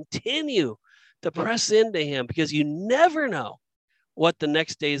 just continue to press into him, because you never know what the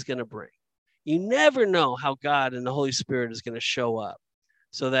next day is going to bring. You never know how God and the Holy Spirit is going to show up,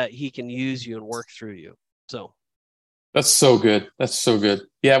 so that he can use you and work through you. So that's so good. That's so good.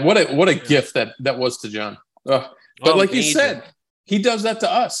 Yeah. What a gift that was to John. But like amazing. You said, he does that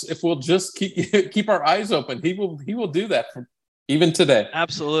to us. If we'll just keep our eyes open, he will do that even today.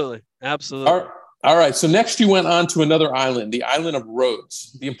 Absolutely. All right. So next you went on to another island, the island of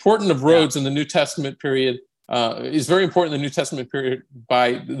Rhodes. The importance of Rhodes in the New Testament period is very important in the New Testament period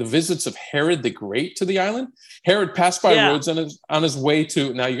by the visits of Herod the Great to the island. Herod passed by Rhodes on his way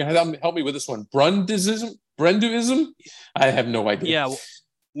to, now you're going to help me with this one, Brunduism? I have no idea. Yeah,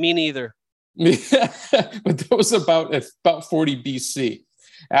 me neither. But that was about 40 BC.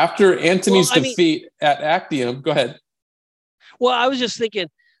 After Antony's defeat at Actium, go ahead. Well, I was just thinking,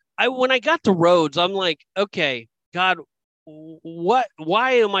 when I got to Rhodes, I'm like, okay, God,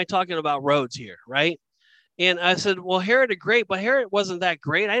 why am I talking about Rhodes here, right? And I said, well, Herod the Great, but Herod wasn't that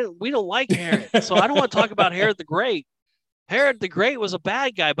great. We don't like Herod. So I don't want to talk about Herod the Great. Herod the Great was a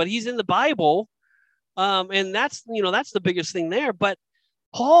bad guy, but he's in the Bible. And that's the biggest thing there. But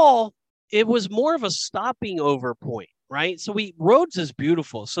Paul, it was more of a stopping over point, right? So Rhodes is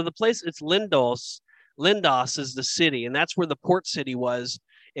beautiful. So the place, it's Lindos is the city, and that's where the port city was.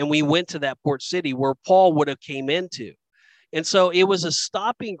 And we went to that port city where Paul would have came into. And so it was a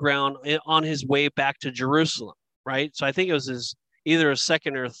stopping ground on his way back to Jerusalem, right? So I think it was either a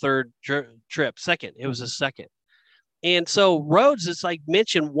second or a third trip. Second. It was a second. And so Rhodes, it's like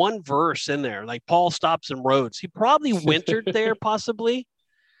mentioned one verse in there, like Paul stops in Rhodes. He probably wintered there possibly.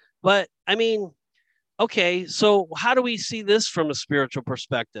 But I mean, okay, so how do we see this from a spiritual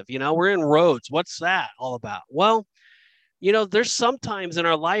perspective? We're in Rhodes. What's that all about? Well, there's some times in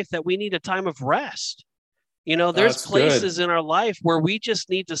our life that we need a time of rest. There's places in our life where we just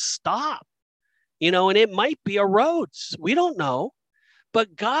need to stop, and it might be a Rhodes. We don't know,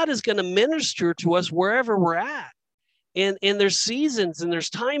 but God is going to minister to us wherever we're at. And there's seasons and there's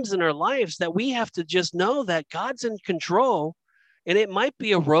times in our lives that we have to just know that God's in control, and it might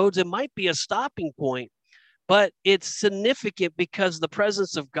be a Rhodes, it might be a stopping point, but it's significant because the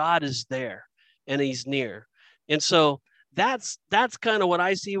presence of God is there and he's near. And so that's kind of what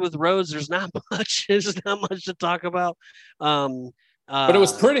I see with roads. There's not much. There's not much to talk about. But it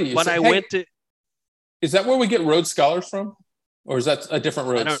was pretty. But I went to. Is that where we get Rhodes Scholars from, or is that a different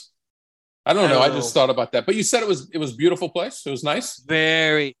Rhodes? I don't know. I just thought about that. But you said it was a beautiful place. It was nice.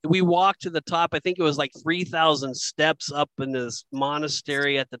 We walked to the top. I think it was like 3,000 steps up in this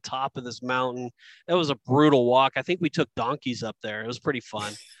monastery at the top of this mountain. It was a brutal walk. I think we took donkeys up there. It was pretty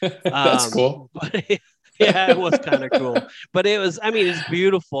fun. That's cool. But yeah, it was kind of cool. But it's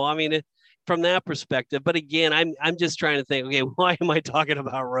beautiful. I mean, from that perspective. But again, I'm just trying to think, okay, why am I talking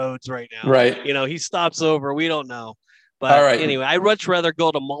about roads right now? Right. He stops over. We don't know. But all right. Anyway, I'd much rather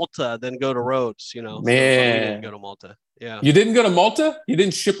go to Malta than go to Rhodes, Man. So we didn't go to Malta. Yeah. You didn't go to Malta? You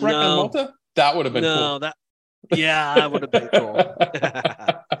didn't shipwreck on Malta? That would have been cool. That would have been cool. All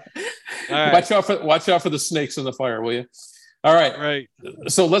right. Watch out for the snakes in the fire, will you? All right. Right.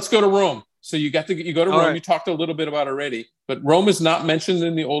 So let's go to Rome. So you go to Rome. Right. You talked a little bit about it already, but Rome is not mentioned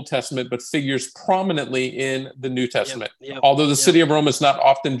in the Old Testament, but figures prominently in the New Testament. Yep. Although the city of Rome is not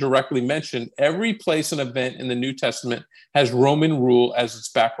often directly mentioned, every place and event in the New Testament has Roman rule as its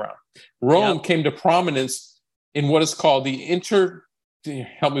background. Rome came to prominence in what is called the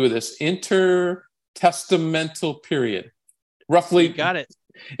intertestamental period. Roughly, you got it.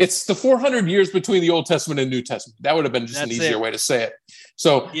 It's the 400 years between the Old Testament and New Testament. That would have been just an easier way to say it.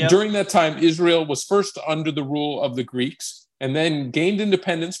 So during that time, Israel was first under the rule of the Greeks and then gained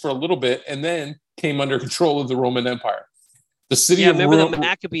independence for a little bit and then came under control of the Roman Empire. The city of remember Rome, the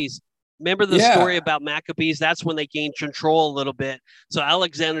Maccabees. Remember the story about Maccabees? That's when they gained control a little bit. So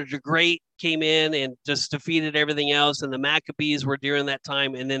Alexander the Great came in and just defeated everything else. And the Maccabees were during that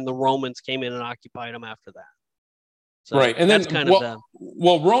time. And then the Romans came in and occupied them after that. So right. And that's then, kind of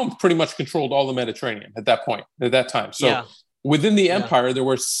Rome pretty much controlled all the Mediterranean at that time. So within the empire, there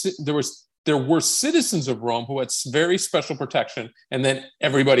were citizens of Rome who had very special protection, and then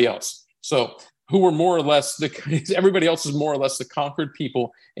everybody else. So who were more or less everybody else is more or less the conquered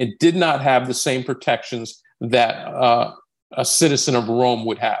people and did not have the same protections that a citizen of Rome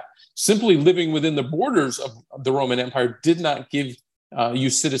would have. Simply living within the borders of the Roman Empire did not give you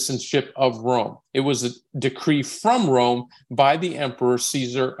citizenship of Rome. It was a decree from Rome by the Emperor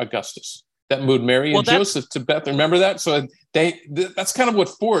Caesar Augustus that moved Mary and Joseph to Bethlehem. Remember that? So that's kind of what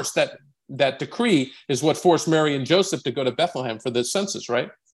forced that decree is what forced Mary and Joseph to go to Bethlehem for the census, right?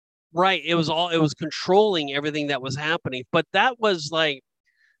 Right. It was controlling everything that was happening. But that was like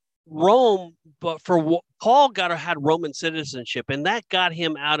Rome. But Paul had Roman citizenship, and that got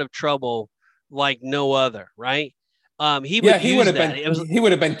him out of trouble like no other. Right. He would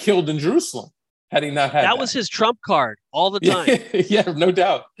have been killed in Jerusalem had he not had that. That was his trump card all the time. Yeah, no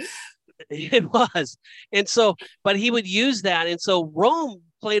doubt. It was. And so, but he would use that. And so Rome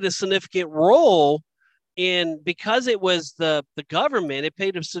played a significant role because it was the government, it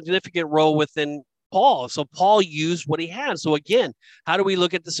played a significant role within Paul. So Paul used what he had. So again, how do we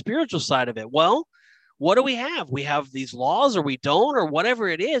look at the spiritual side of it? Well, what do we have? We have these laws, or we don't, or whatever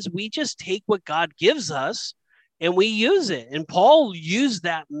it is. We just take what God gives us and we use it. And Paul used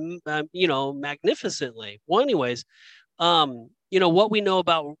that, magnificently. Well, anyways, what we know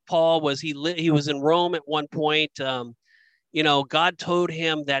about Paul was he was in Rome at one point. God told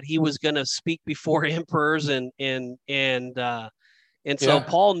him that he was going to speak before emperors, and so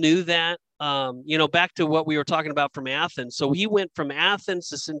Paul knew that. Back to what we were talking about from Athens. So he went from Athens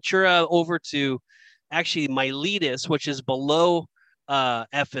to Centuria over to actually Miletus, which is below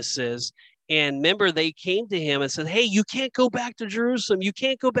Ephesus. And remember, they came to him and said, "Hey, you can't go back to Jerusalem. You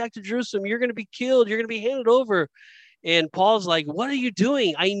can't go back to Jerusalem. You're going to be killed. You're going to be handed over." And Paul's like, "What are you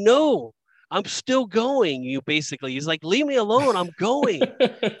doing? I know. I'm still going." He's like, "Leave me alone. I'm going."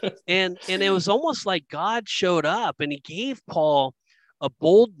 and it was almost like God showed up and he gave Paul a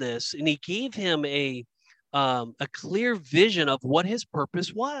boldness, and he gave him a clear vision of what his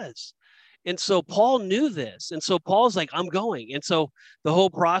purpose was. And so Paul knew this. And so Paul's like, "I'm going." And so the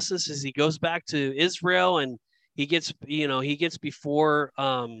whole process is he goes back to Israel, and he gets before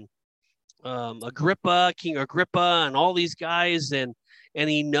Agrippa, King Agrippa, and all these guys, and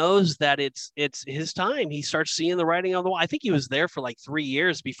he knows that it's his time. He starts seeing the writing on the wall. I think he was there for like 3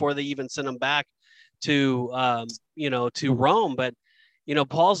 years before they even sent him back to Rome. But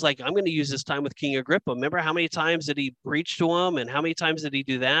Paul's like, "I'm going to use this time with King Agrippa." Remember how many times did he preach to him, and how many times did he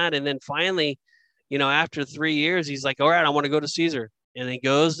do that? And then finally, after 3 years, he's like, "All right, I want to go to Caesar." And he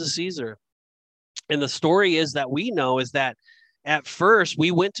goes to Caesar. And the story is that we know is that at first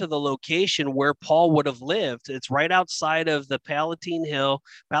we went to the location where Paul would have lived. It's right outside of the Palatine Hill.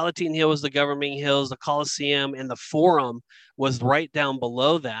 Palatine Hill was the governing hills, the Colosseum, and the Forum was right down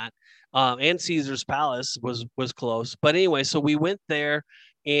below that. And Caesar's Palace was close. But anyway, so we went there,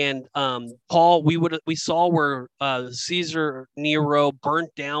 and Paul, we saw where Caesar Nero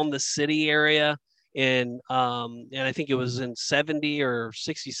burnt down the city area, and I think it was in 70 or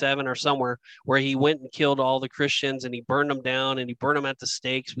 67 or somewhere, where he went and killed all the Christians, and he burned them down, and he burned them at the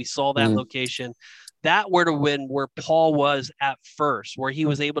stakes. We saw that location. That would have been where Paul was at first, where he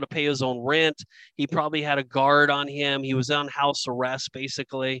was able to pay his own rent. He probably had a guard on him. He was on house arrest,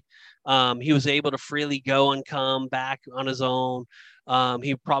 basically. He was able to freely go and come back on his own.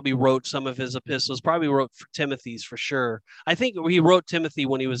 He probably wrote some of his epistles, probably wrote for Timothy's for sure. I think he wrote Timothy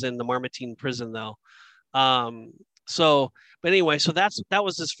when he was in the Mamertine prison, though. But anyway, so that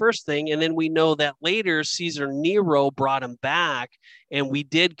was his first thing. And then we know that later Caesar Nero brought him back, and we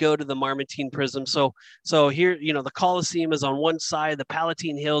did go to the Mamertine prison. So here, the Colosseum is on one side, the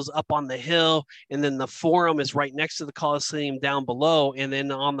Palatine Hills up on the hill, and then the Forum is right next to the Colosseum down below. And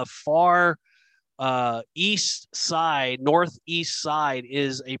then on the far northeast side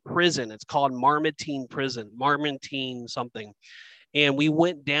is a prison. It's called Mamertine prison, Mamertine something. And we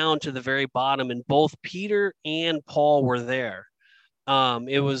went down to the very bottom, and both Peter and Paul were there.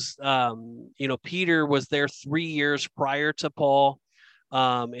 It was, Peter was there 3 years prior to Paul,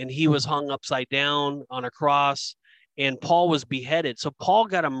 and he was hung upside down on a cross, and Paul was beheaded. So Paul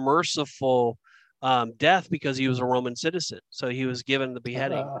got a merciful death because he was a Roman citizen. So he was given the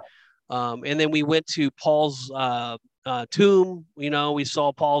beheading. And then we went to Paul's tomb. We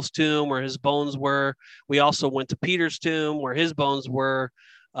saw Paul's tomb where his bones were. We also went to Peter's tomb where his bones were.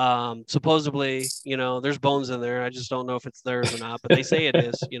 Supposedly, there's bones in there. I just don't know if it's theirs or not, but they say it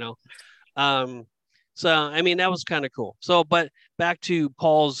is. So I mean, that was kind of cool. So, but back to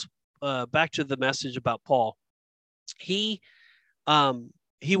the message about Paul. He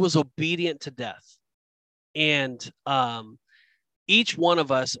was obedient to death, and each one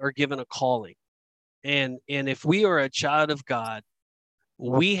of us are given a calling. And if we are a child of God,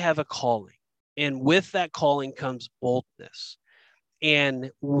 we have a calling. And with that calling comes boldness. And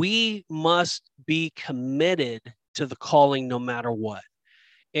we must be committed to the calling no matter what.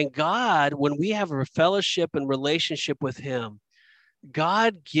 And God, when we have a fellowship and relationship with him,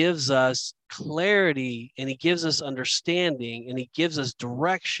 God gives us clarity, and he gives us understanding, and he gives us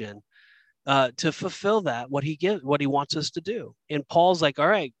direction to fulfill what he wants us to do. And Paul's like, all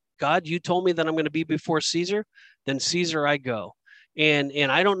right, God, you told me that I'm going to be before Caesar, then Caesar I go. And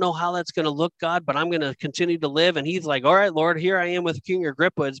I don't know how that's going to look, God, but I'm going to continue to live. And he's like, all right, Lord, here I am with King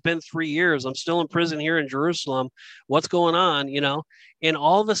Agrippa. It's been 3 years. I'm still in prison here in Jerusalem. What's going on? And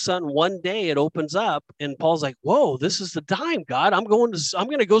all of a sudden one day it opens up, and Paul's like, whoa, this is the time, God. I'm going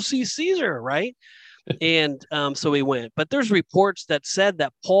to go see Caesar. Right. And so he went. But there's reports that said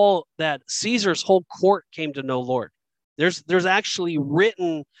that Caesar's whole court came to know Lord. There's actually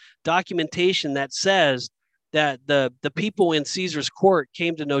written documentation that says that the people in Caesar's court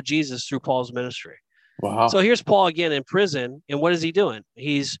came to know Jesus through Paul's ministry. Wow. So here's Paul again in prison, and what is he doing?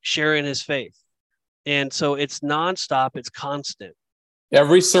 He's sharing his faith. And so it's nonstop, it's constant.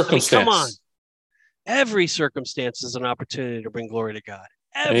 Every circumstance. I mean, come on. Every circumstance is an opportunity to bring glory to God.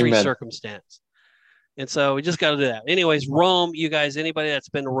 Every Amen. circumstance. And so we just got to do that. Anyways, Rome, you guys, anybody that's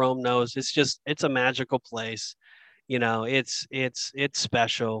been to Rome knows it's a magical place. It's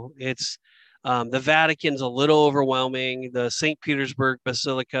special. It's the Vatican's a little overwhelming. The St. Peter's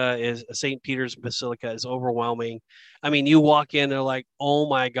Basilica is overwhelming. I mean, you walk in, they're like, oh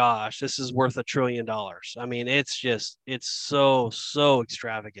my gosh, this is worth $1 trillion. I mean, it's so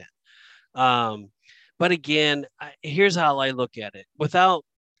extravagant. But again, here's how I look at it. Without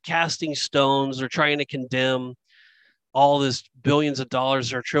casting stones or trying to condemn all this billions of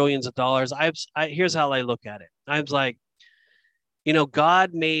dollars or trillions of dollars, here's how I look at it. I was like,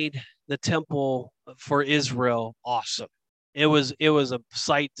 God made the temple for Israel awesome. It was a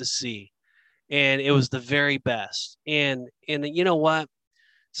sight to see, and it was the very best. And you know what?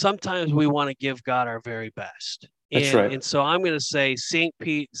 Sometimes we want to give God our very best. That's right. And so I'm going to say St.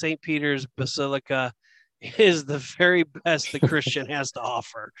 Peter's Basilica is the very best the Christian has to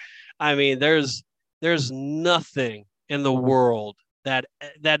offer. I mean, there's nothing in the world that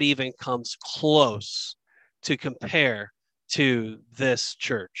even comes close to compare to this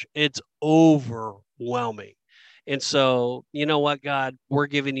church. It's overwhelming. And so, you know what, God, we're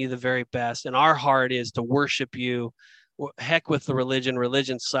giving you the very best. And our heart is to worship you. Heck with the religion.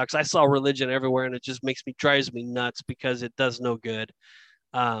 Religion sucks. I saw religion everywhere, and it just drives me nuts because it does no good.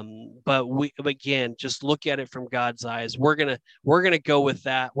 But again, just look at it from God's eyes. We're gonna go with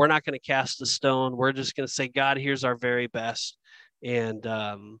that. We're not gonna cast a stone. We're just gonna say, God, here's our very best, and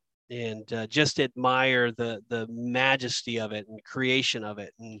just admire the majesty of it and creation of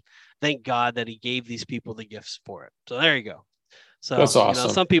it, and thank God that He gave these people the gifts for it. So there you go. So That's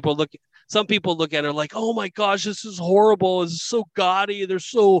awesome. some people look at it like, oh my gosh, this is horrible. It's so gaudy.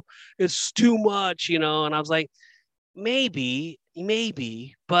 It's too much, And I was like, maybe,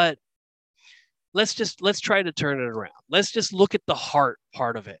 but let's try to turn it around. Let's just look at the heart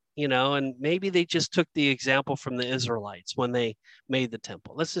part of it, and maybe they just took the example from the Israelites when they made the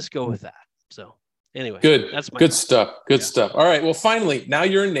temple. Let's just go with that. So anyway, good stuff. Good stuff. All right. Well, finally, now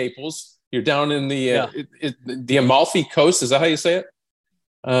you're in Naples. You're down in the Amalfi Coast. Is that how you say it?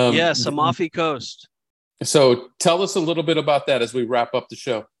 Yes, Amalfi Coast. So tell us a little bit about that as we wrap up the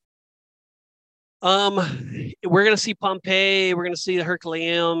show. We're going to see Pompeii. We're going to see the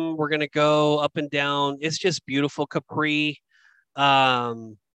Herculaneum. We're going to go up and down. It's just beautiful. Capri.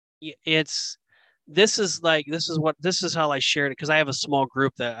 This is how I shared it. Cause I have a small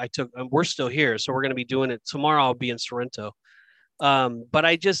group that I took, and we're still here. So we're going to be doing it tomorrow. I'll be in Sorrento. But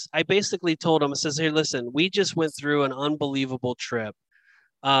I basically told them, I says, hey, listen, we just went through an unbelievable trip.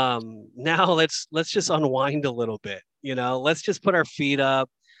 Now let's just unwind a little bit, let's just put our feet up.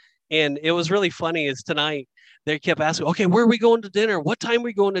 And it was really funny is tonight they kept asking, okay, where are we going to dinner? What time are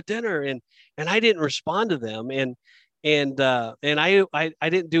we going to dinner? And I didn't respond to them. And I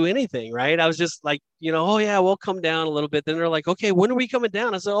didn't do anything, right? I was just like, oh yeah, we'll come down a little bit. Then they're like, okay, when are we coming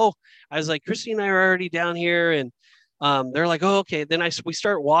down? I said, I was like, Christy and I are already down here. And they're like, oh, okay. Then we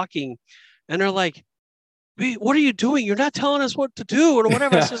start walking and they're like, what are you doing? You're not telling us what to do or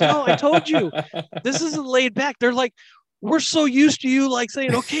whatever. I says, no, I told you, this isn't laid back. They're like, we're so used to you like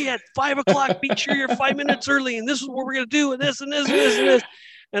saying, okay, at 5 o'clock, be sure you're 5 minutes early. And this is what we're going to do. And this and this and this and this.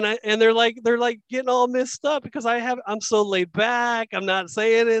 And they're like getting all messed up because I'm so laid back. I'm not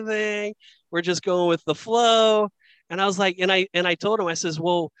saying anything. We're just going with the flow. And I was like, and I told them, I says,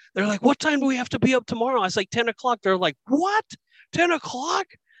 well, they're like, what time do we have to be up tomorrow? I was like, 10 o'clock. They're like, what? 10 o'clock?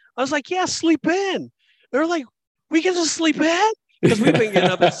 I was like, yeah, sleep in. They're like, we can just sleep in? Because we've been getting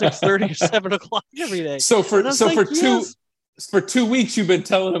up at 6:30 or 7 o'clock every day. So for 2 weeks, you've been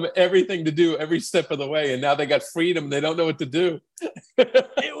telling them everything to do every step of the way, and now they got freedom. They don't know what to do.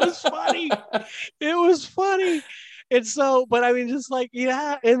 It was funny. It was funny. And so, but I mean, just like,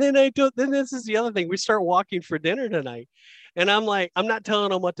 yeah. And then then this is the other thing. We start walking for dinner tonight. And I'm like, I'm not telling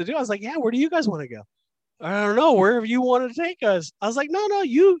them what to do. I was like, yeah, where do you guys want to go? I don't know, wherever you want to take us. I was like, no,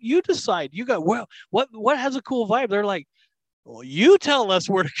 you decide. You got, well, what has a cool vibe? They're like, well, you tell us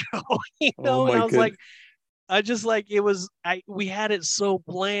where to go, and I was like, we had it so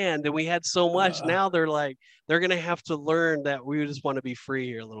bland and we had so much. Now they're like, they're going to have to learn that we just want to be free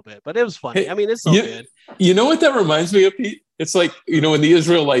here a little bit, but it was funny. I mean, it's so good. You know what that reminds me of, Pete? It's like, when the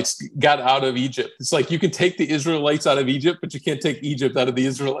Israelites got out of Egypt, it's like, you can take the Israelites out of Egypt, but you can't take Egypt out of the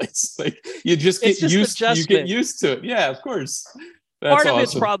Israelites. Like you just get used to it. Yeah, of course. That's part of awesome.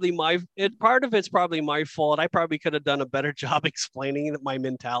 It's probably my fault. I probably could have done a better job explaining my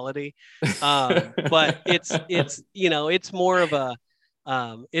mentality. But it's more of a,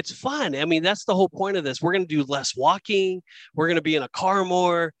 it's fun. I mean, that's the whole point of this. We're going to do less walking. We're going to be in a car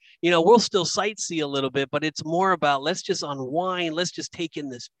more, we'll still sightsee a little bit, but it's more about, let's just unwind. Let's just take in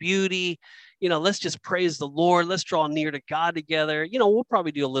this beauty. Let's just praise the Lord. Let's draw near to God together. We'll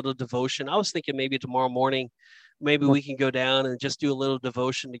probably do a little devotion. I was thinking maybe tomorrow morning, maybe we can go down and just do a little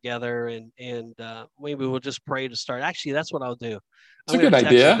devotion together, and maybe we'll just pray to start. Actually, that's what I'll do. It's a good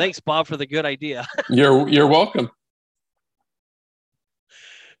idea. Thanks, Bob, for the good idea. You're welcome.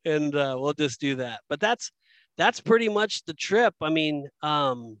 And we'll just do that. But that's pretty much the trip. I mean,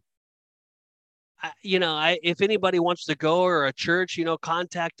 if anybody wants to go, or a church,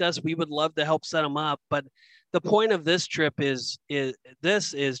 contact us. We would love to help set them up. But the point of this trip is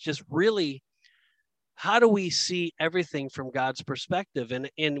just really, how do we see everything from God's perspective?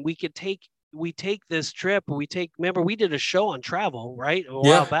 And we take this trip. Remember, we did a show on travel, right? A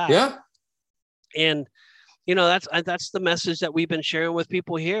while back. Yeah. And, that's the message that we've been sharing with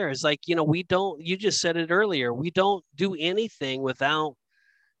people here, is like, you just said it earlier. We don't do anything without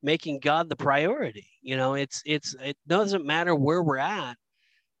making God the priority. It doesn't matter where we're at.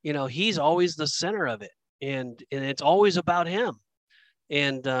 He's always the center of it, and it's always about him.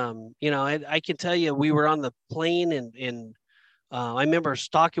 And, I can tell you, we were on the plane and I remember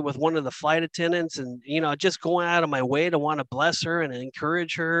talking with one of the flight attendants and, just going out of my way to want to bless her and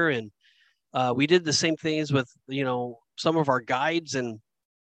encourage her. And we did the same things with, some of our guides and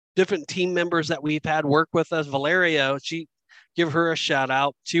different team members that we've had work with us. Valeria, give her a shout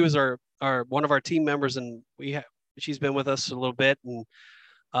out. She was our one of our team members, and she's been with us a little bit, and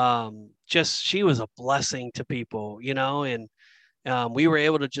just she was a blessing to people, and we were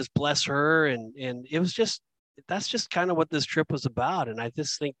able to just bless her, and it was just that's just kind of what this trip was about, and I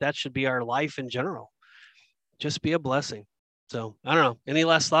just think that should be our life in general, just be a blessing. So I don't know. Any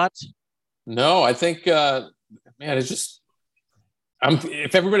last thoughts? No, I think man, it's just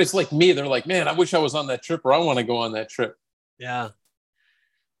if everybody's like me, they're like, man, I wish I was on that trip, or I want to go on that trip. Yeah.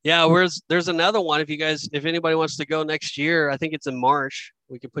 There's another one. If anybody wants to go next year, I think it's in March.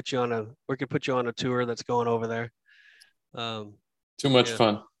 We could put you on a tour that's going over there. Too much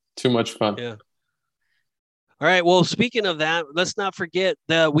fun. Yeah. All right. Well, speaking of that, let's not forget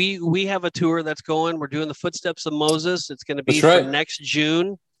that we have a tour that's going. We're doing the Footsteps of Moses. It's going to be for next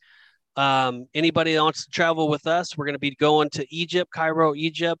June. Anybody that wants to travel with us, we're going to be going to Egypt, Cairo,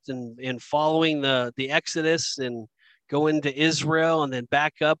 Egypt, and following the Exodus, and go into Israel, and then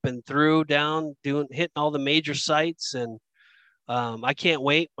back up and through down, hitting all the major sites. And I can't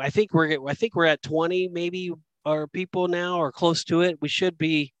wait. I think we're at 20 maybe our people now, or close to it. We should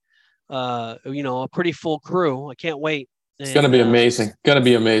be a pretty full crew. I can't wait. It's going to be amazing.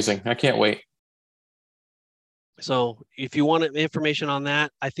 I can't wait. So if you want information on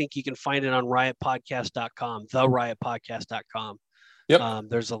that, I think you can find it on riotpodcast.com, theriotpodcast.com. Yep.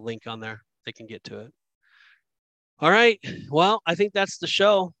 There's a link on there. They can get to it. All right. Well, I think that's the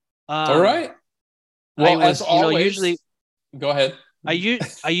show. All right. Well, as always, usually go ahead. I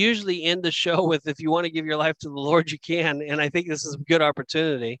usually end the show with, if you want to give your life to the Lord, you can. And I think this is a good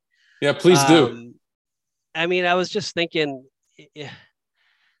opportunity. Yeah, please do. I mean, I was just thinking,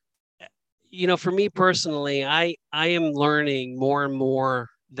 for me personally, I am learning more and more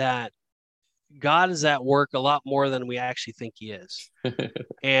that God is at work a lot more than we actually think he is.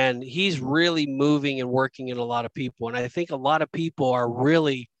 And he's really moving and working in a lot of people. And I think a lot of people are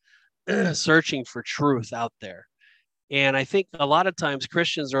really searching for truth out there. And I think a lot of times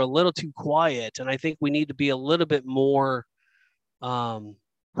Christians are a little too quiet. And I think we need to be a little bit more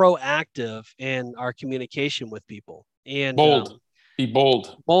proactive in our communication with people. And be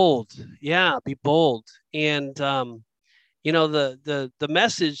bold. Yeah, be bold. And the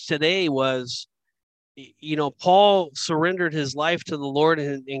message today was, Paul surrendered his life to the Lord,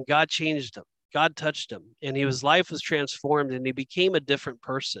 and God changed him. God touched him, and his life was transformed, and he became a different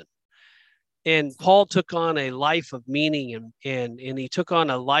person. And Paul took on a life of meaning, and he took on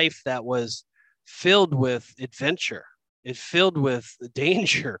a life that was filled with adventure. It filled with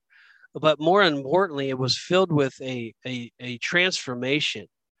danger, but more importantly, it was filled with a transformation.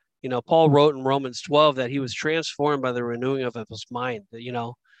 Paul wrote in Romans 12 that he was transformed by the renewing of his mind. He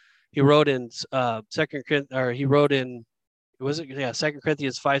wrote in 2 Corinthians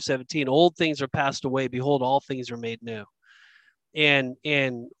 5:17, old things are passed away. Behold, all things are made new. And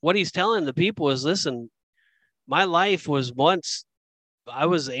what he's telling the people is, listen, my life was once, I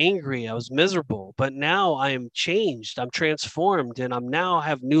was angry, I was miserable, but now I am changed, I'm transformed, and I'm now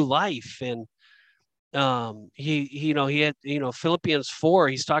have new life. And he had, Philippians 4,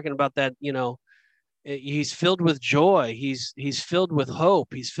 he's talking about that, he's filled with joy, he's filled with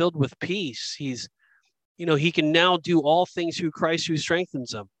hope, he's filled with peace, he's, he can now do all things through Christ who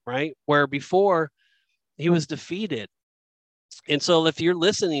strengthens him, right? Where before he was defeated. And so if you're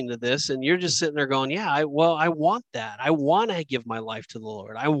listening to this and you're just sitting there going, yeah, I want that. I want to give my life to the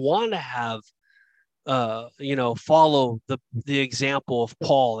Lord. I want to have, follow the example of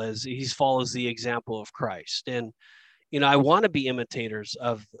Paul as he follows the example of Christ. And, I want to be imitators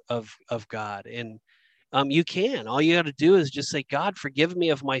of God. And you can. All you got to do is just say, God, forgive me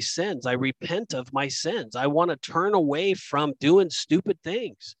of my sins. I repent of my sins. I want to turn away from doing stupid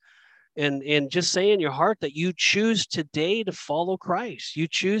things. And just say in your heart that you choose today to follow Christ. You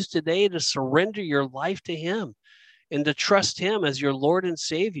choose today to surrender your life to him and to trust him as your Lord and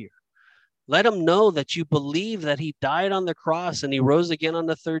Savior. Let him know that you believe that he died on the cross and he rose again on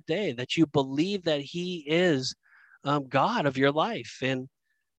the third day, that you believe that he is God of your life. And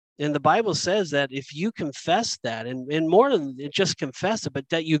the Bible says that if you confess that, and more than just confess it, but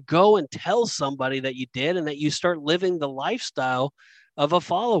that you go and tell somebody that you did, and that you start living the lifestyle of a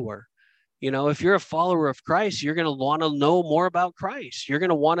follower. If you're a follower of Christ, you're going to want to know more about Christ. You're going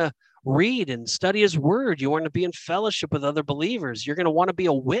to want to read and study his word. You want to be in fellowship with other believers. You're going to want to be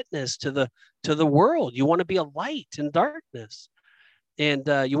a witness to the world. You want to be a light in darkness. And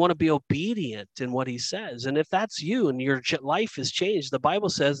you want to be obedient in what he says. And if that's you and your life has changed, the Bible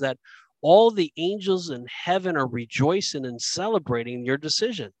says that all the angels in heaven are rejoicing and celebrating your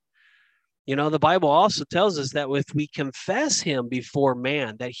decision. The Bible also tells us that if we confess him before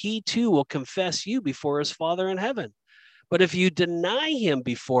man, that he too will confess you before his Father in heaven. But if you deny him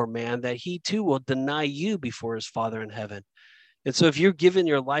before man, that he too will deny you before his Father in heaven. And so if you're giving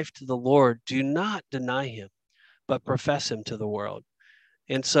your life to the Lord, do not deny him, but profess him to the world.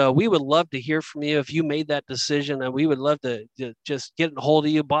 And so we would love to hear from you if you made that decision, and we would love to just get a hold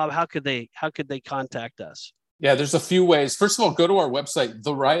of you. Bob, how could they contact us? Yeah, there's a few ways. First of all, go to our website,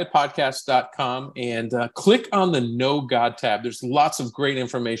 theriotpodcast.com, and click on the Know God tab. There's lots of great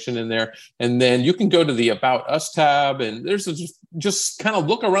information in there. And then you can go to the About Us tab, and there's just kind of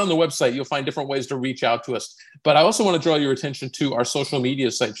look around the website. You'll find different ways to reach out to us. But I also want to draw your attention to our social media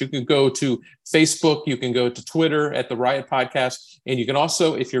sites. You can go to Facebook, you can go to Twitter at The Riot Podcast, and you can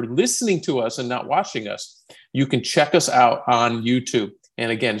also, if you're listening to us and not watching us, you can check us out on YouTube. And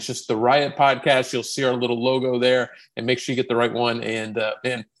again, it's just the Riot Podcast. You'll see our little logo there, and make sure you get the right one. And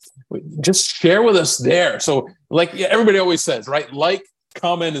just share with us there. So like everybody always says, right? Like,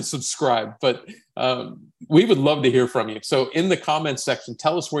 comment, and subscribe. But we would love to hear from you. So in the comments section,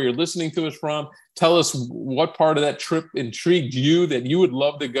 tell us where you're listening to us from. Tell us what part of that trip intrigued you that you would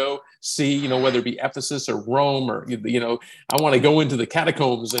love to go see, whether it be Ephesus or Rome, or, I want to go into the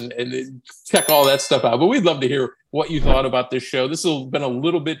catacombs and check all that stuff out. But we'd love to hear what you thought about this show. This has been a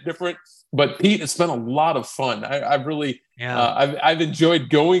little bit different, but Pete, it's been a lot of fun. I've really, I've enjoyed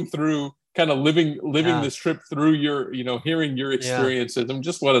going through, kind of living this trip through your, hearing your experiences. And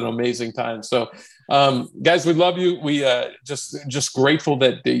just what an amazing time. So, guys, we love you. We just grateful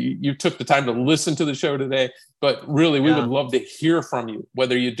that you took the time to listen to the show today. But really, we would love to hear from you,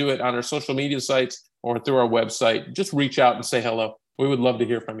 whether you do it on our social media sites or through our website. Just reach out and say hello. We would love to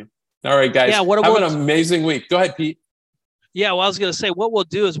hear from you. All right, guys. Yeah, have an amazing week. Go ahead, Pete. Yeah, well, I was going to say, what we'll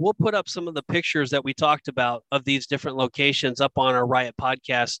do is we'll put up some of the pictures that we talked about of these different locations up on our Riot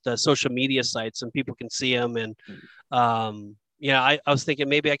Podcast social media sites, and people can see them. And I was thinking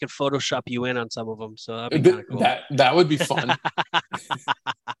maybe I could Photoshop you in on some of them. So that'd be kind of cool. That would be fun.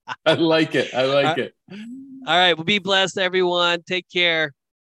 I like it. All right. Well, be blessed, everyone. Take care.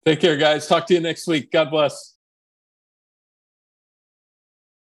 Take care, guys. Talk to you next week. God bless.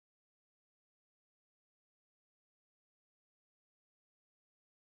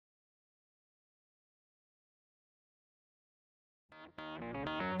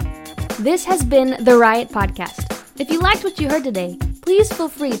 This has been the Riot Podcast. If you liked what you heard today, please feel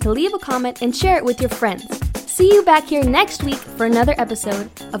free to leave a comment and share it with your friends. See you back here next week for another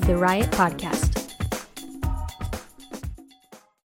episode of the Riot Podcast.